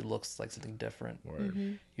B actually looks like something different.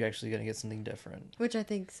 You're actually going to get something different. Which I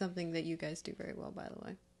think is something that you guys do very well, by the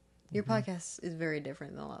way. Your podcast is very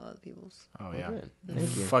different than a lot of other people's. Oh yeah,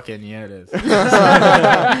 fucking yeah, it is.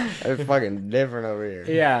 It's fucking different over here.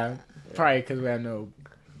 Yeah, probably because we have no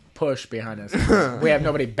push behind us. We have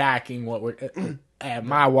nobody backing what we're.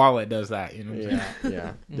 My wallet does that, you know.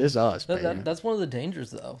 Yeah. This is us. That's one of the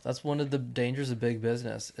dangers, though. That's one of the dangers of big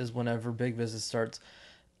business. Is whenever big business starts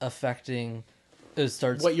affecting,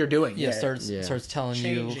 what you're doing. Starts telling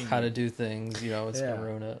you how to do things. You know, it's gonna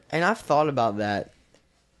ruin it. And I've thought about that.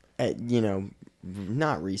 You know,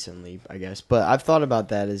 not recently, I guess, but I've thought about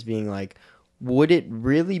that as being like, would it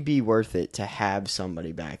really be worth it to have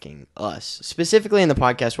somebody backing us, specifically in the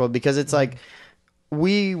podcast world? Because it's like,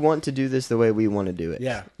 we want to do this the way we want to do it.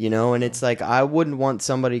 Yeah. You know, and it's like, I wouldn't want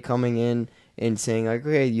somebody coming in and saying like,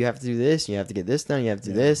 okay, you have to do this, you have to get this done, you have to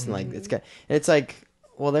do this, and like, it's like,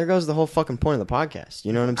 well, there goes the whole fucking point of the podcast.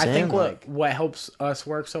 You know what I'm saying? I think what helps us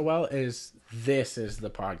work so well is this is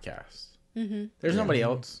the podcast. There's nobody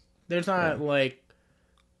else. There's not like,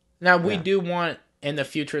 now we do want in the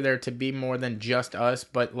future there to be more than just us,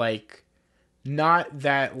 but like not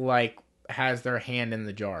that like has their hand in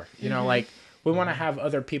the jar. You know, like we want to have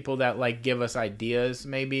other people that like give us ideas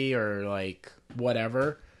maybe or like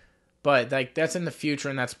whatever. But like that's in the future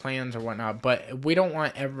and that's plans or whatnot. But we don't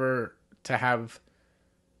want ever to have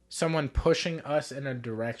someone pushing us in a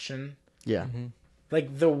direction. Yeah.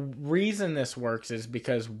 Like the reason this works is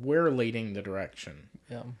because we're leading the direction.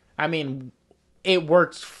 Yeah. I mean, it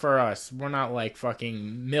works for us. We're not like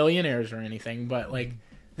fucking millionaires or anything, but like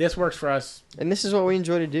this works for us. And this is what we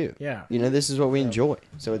enjoy to do. Yeah. You know, this is what we enjoy.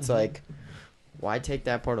 So it's like, why take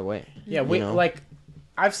that part away? Yeah, we like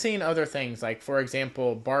I've seen other things. Like for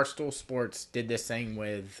example, Barstool Sports did this thing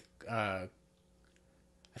with I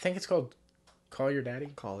think it's called Call Your Daddy?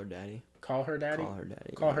 Call her daddy. Call Her Daddy? Call her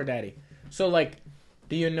daddy. Call Her Daddy. So like,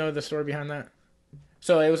 do you know the story behind that?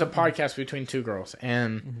 So it was a podcast between two girls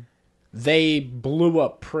and they blew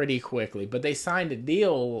up pretty quickly, but they signed a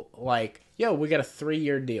deal like, yo, we got a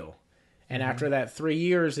 3-year deal. And after that 3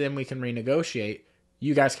 years, then we can renegotiate.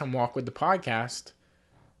 You guys come walk with the podcast.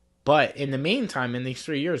 But in the meantime, in these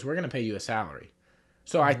 3 years, we're going to pay you a salary.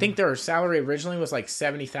 So I think their salary originally was like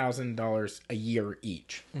 $70,000 a year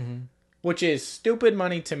each, which is stupid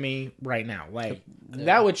money to me right now. Like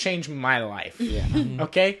that would change my life. Yeah.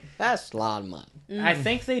 Okay. That's a lot of money. I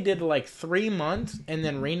think they did like 3 months and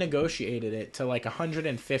then renegotiated it to like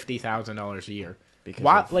 $150,000 a year.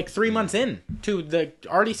 Because like 3 months in to the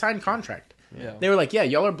already signed contract. Yeah. They were like, yeah,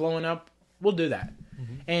 y'all are blowing up. We'll do that.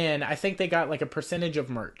 And I think they got like a percentage of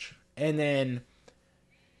merch. And then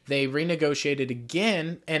they renegotiated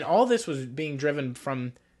again. And all this was being driven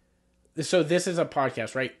from. So this is a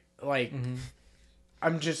podcast, right? Like,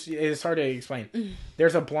 it's hard to explain.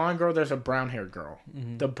 There's a blonde girl, there's a brown haired girl.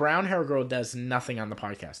 The brown haired girl does nothing on the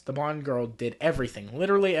podcast. The blonde girl did everything,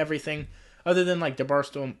 literally everything, other than like the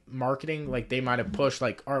Barstool marketing. Like they might have pushed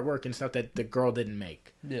like artwork and stuff that the girl didn't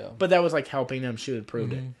make. Yeah. But that was like helping them. She had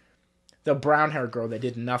approved it. The brown haired girl that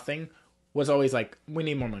did nothing was always like, we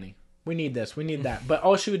need more money. We need this. We need that. But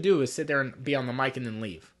all she would do is sit there and be on the mic and then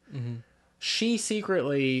leave. She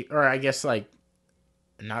secretly, or I guess like,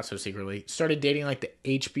 not so secretly, started dating like the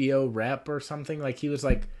HBO rep or something. Like he was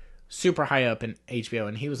like super high up in HBO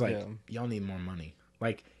and he was like, y'all need more money.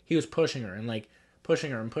 Like he was pushing her and like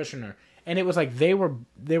pushing her and pushing her. And it was like they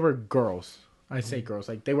were girls. I say girls,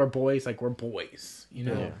 like they were boys, like we're boys, you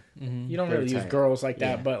know. You don't really use girls like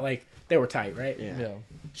that, but like they were tight, right? Yeah.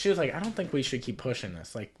 She was like, I don't think we should keep pushing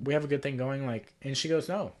this. Like we have a good thing going, like, and she goes,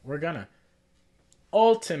 no, we're gonna.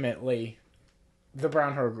 Ultimately, the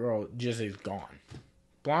brown hair girl just is gone.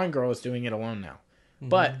 Blonde girl is doing it alone now.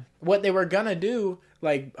 But what they were gonna do,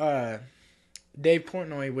 like Dave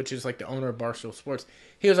Portnoy, which is like the owner of Barstool Sports,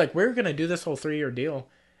 he was like, we're gonna do this whole 3-year deal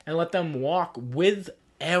and let them walk with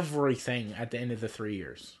everything at the end of the 3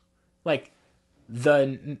 years, like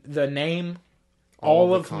the name,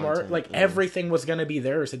 all of like everything was gonna be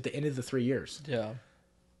theirs at the end of the 3 years. Yeah.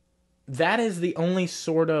 That is the only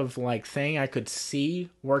sort of like thing I could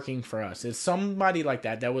see working for us. Is somebody like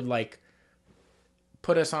that would like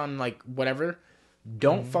put us on like whatever.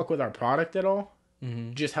 Don't fuck with our product at all.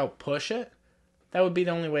 Just help push it. That would be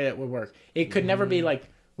the only way that would work. It could never be like,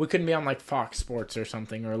 we couldn't be on like Fox Sports or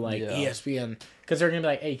something or like ESPN, because they're gonna be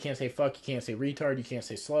like, hey, you can't say fuck, you can't say retard, you can't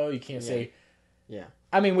say slow, you can't say. Yeah.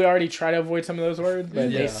 I mean, we already try to avoid some of those words,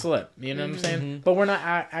 but they slip. You know what I'm saying? But we're not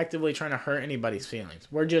actively trying to hurt anybody's feelings.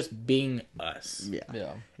 We're just being us.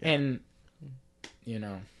 Yeah. And you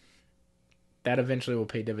know, that eventually will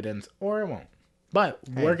pay dividends, or it won't. But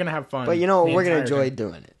we're gonna have fun. But you know, we're gonna enjoy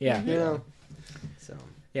doing it. Yeah. You know. So.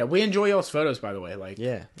 Yeah, we enjoy y'all's photos, by the way. Like,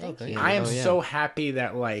 Thank you. I am so happy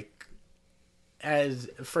that like, as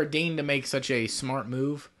for Dean to make such a smart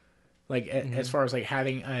move, like as far as like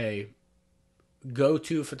having a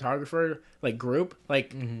go-to photographer like group,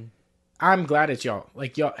 like I'm glad it's y'all.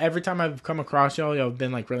 Like y'all, every time I've come across y'all have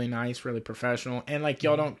been like really nice, really professional, and like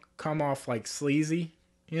y'all don't come off like sleazy.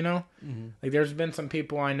 You know, like there's been some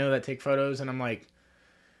people I know that take photos, and I'm like,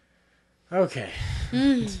 okay,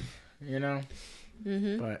 you know.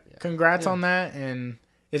 But congrats on that. And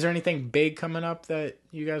is there anything big coming up that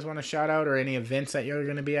you guys want to shout out, or any events that you're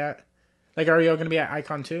going to be at? Like, are y'all going to be at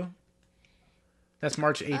Icon too? That's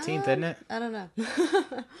March 18th, isn't it? I don't know.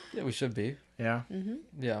 Yeah, we should be. Yeah.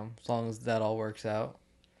 Yeah, as long as that all works out.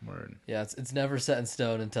 Word. Yeah, it's never set in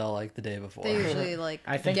stone until like the day before. They usually like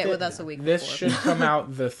I think get that with us a week this before. should come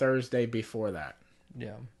out the Thursday before that.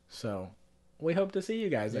 Yeah. So we hope to see you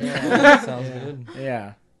guys there. Yeah, sounds good.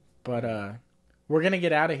 Yeah. But we're gonna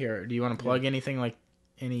get out of here. Do you want to plug anything, like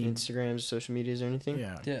any Instagrams, social medias, or anything?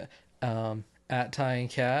 Yeah. Yeah. At Ty and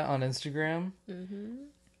Cat on Instagram.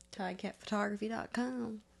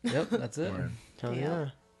 TyCatPhotography.com. Yep, that's it. Word. Hell Yeah. yeah.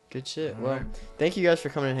 Good shit. All Well, right. thank you guys for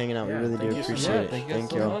coming and hanging out. Yeah, we really thank do you so appreciate much. it. Thank you guys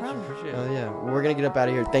Thank so you. much. Appreciate it. Oh yeah. Well, we're gonna get up out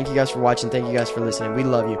of here. Thank you guys for watching. Thank you guys for listening. We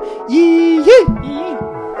love you. Yee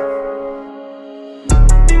yee.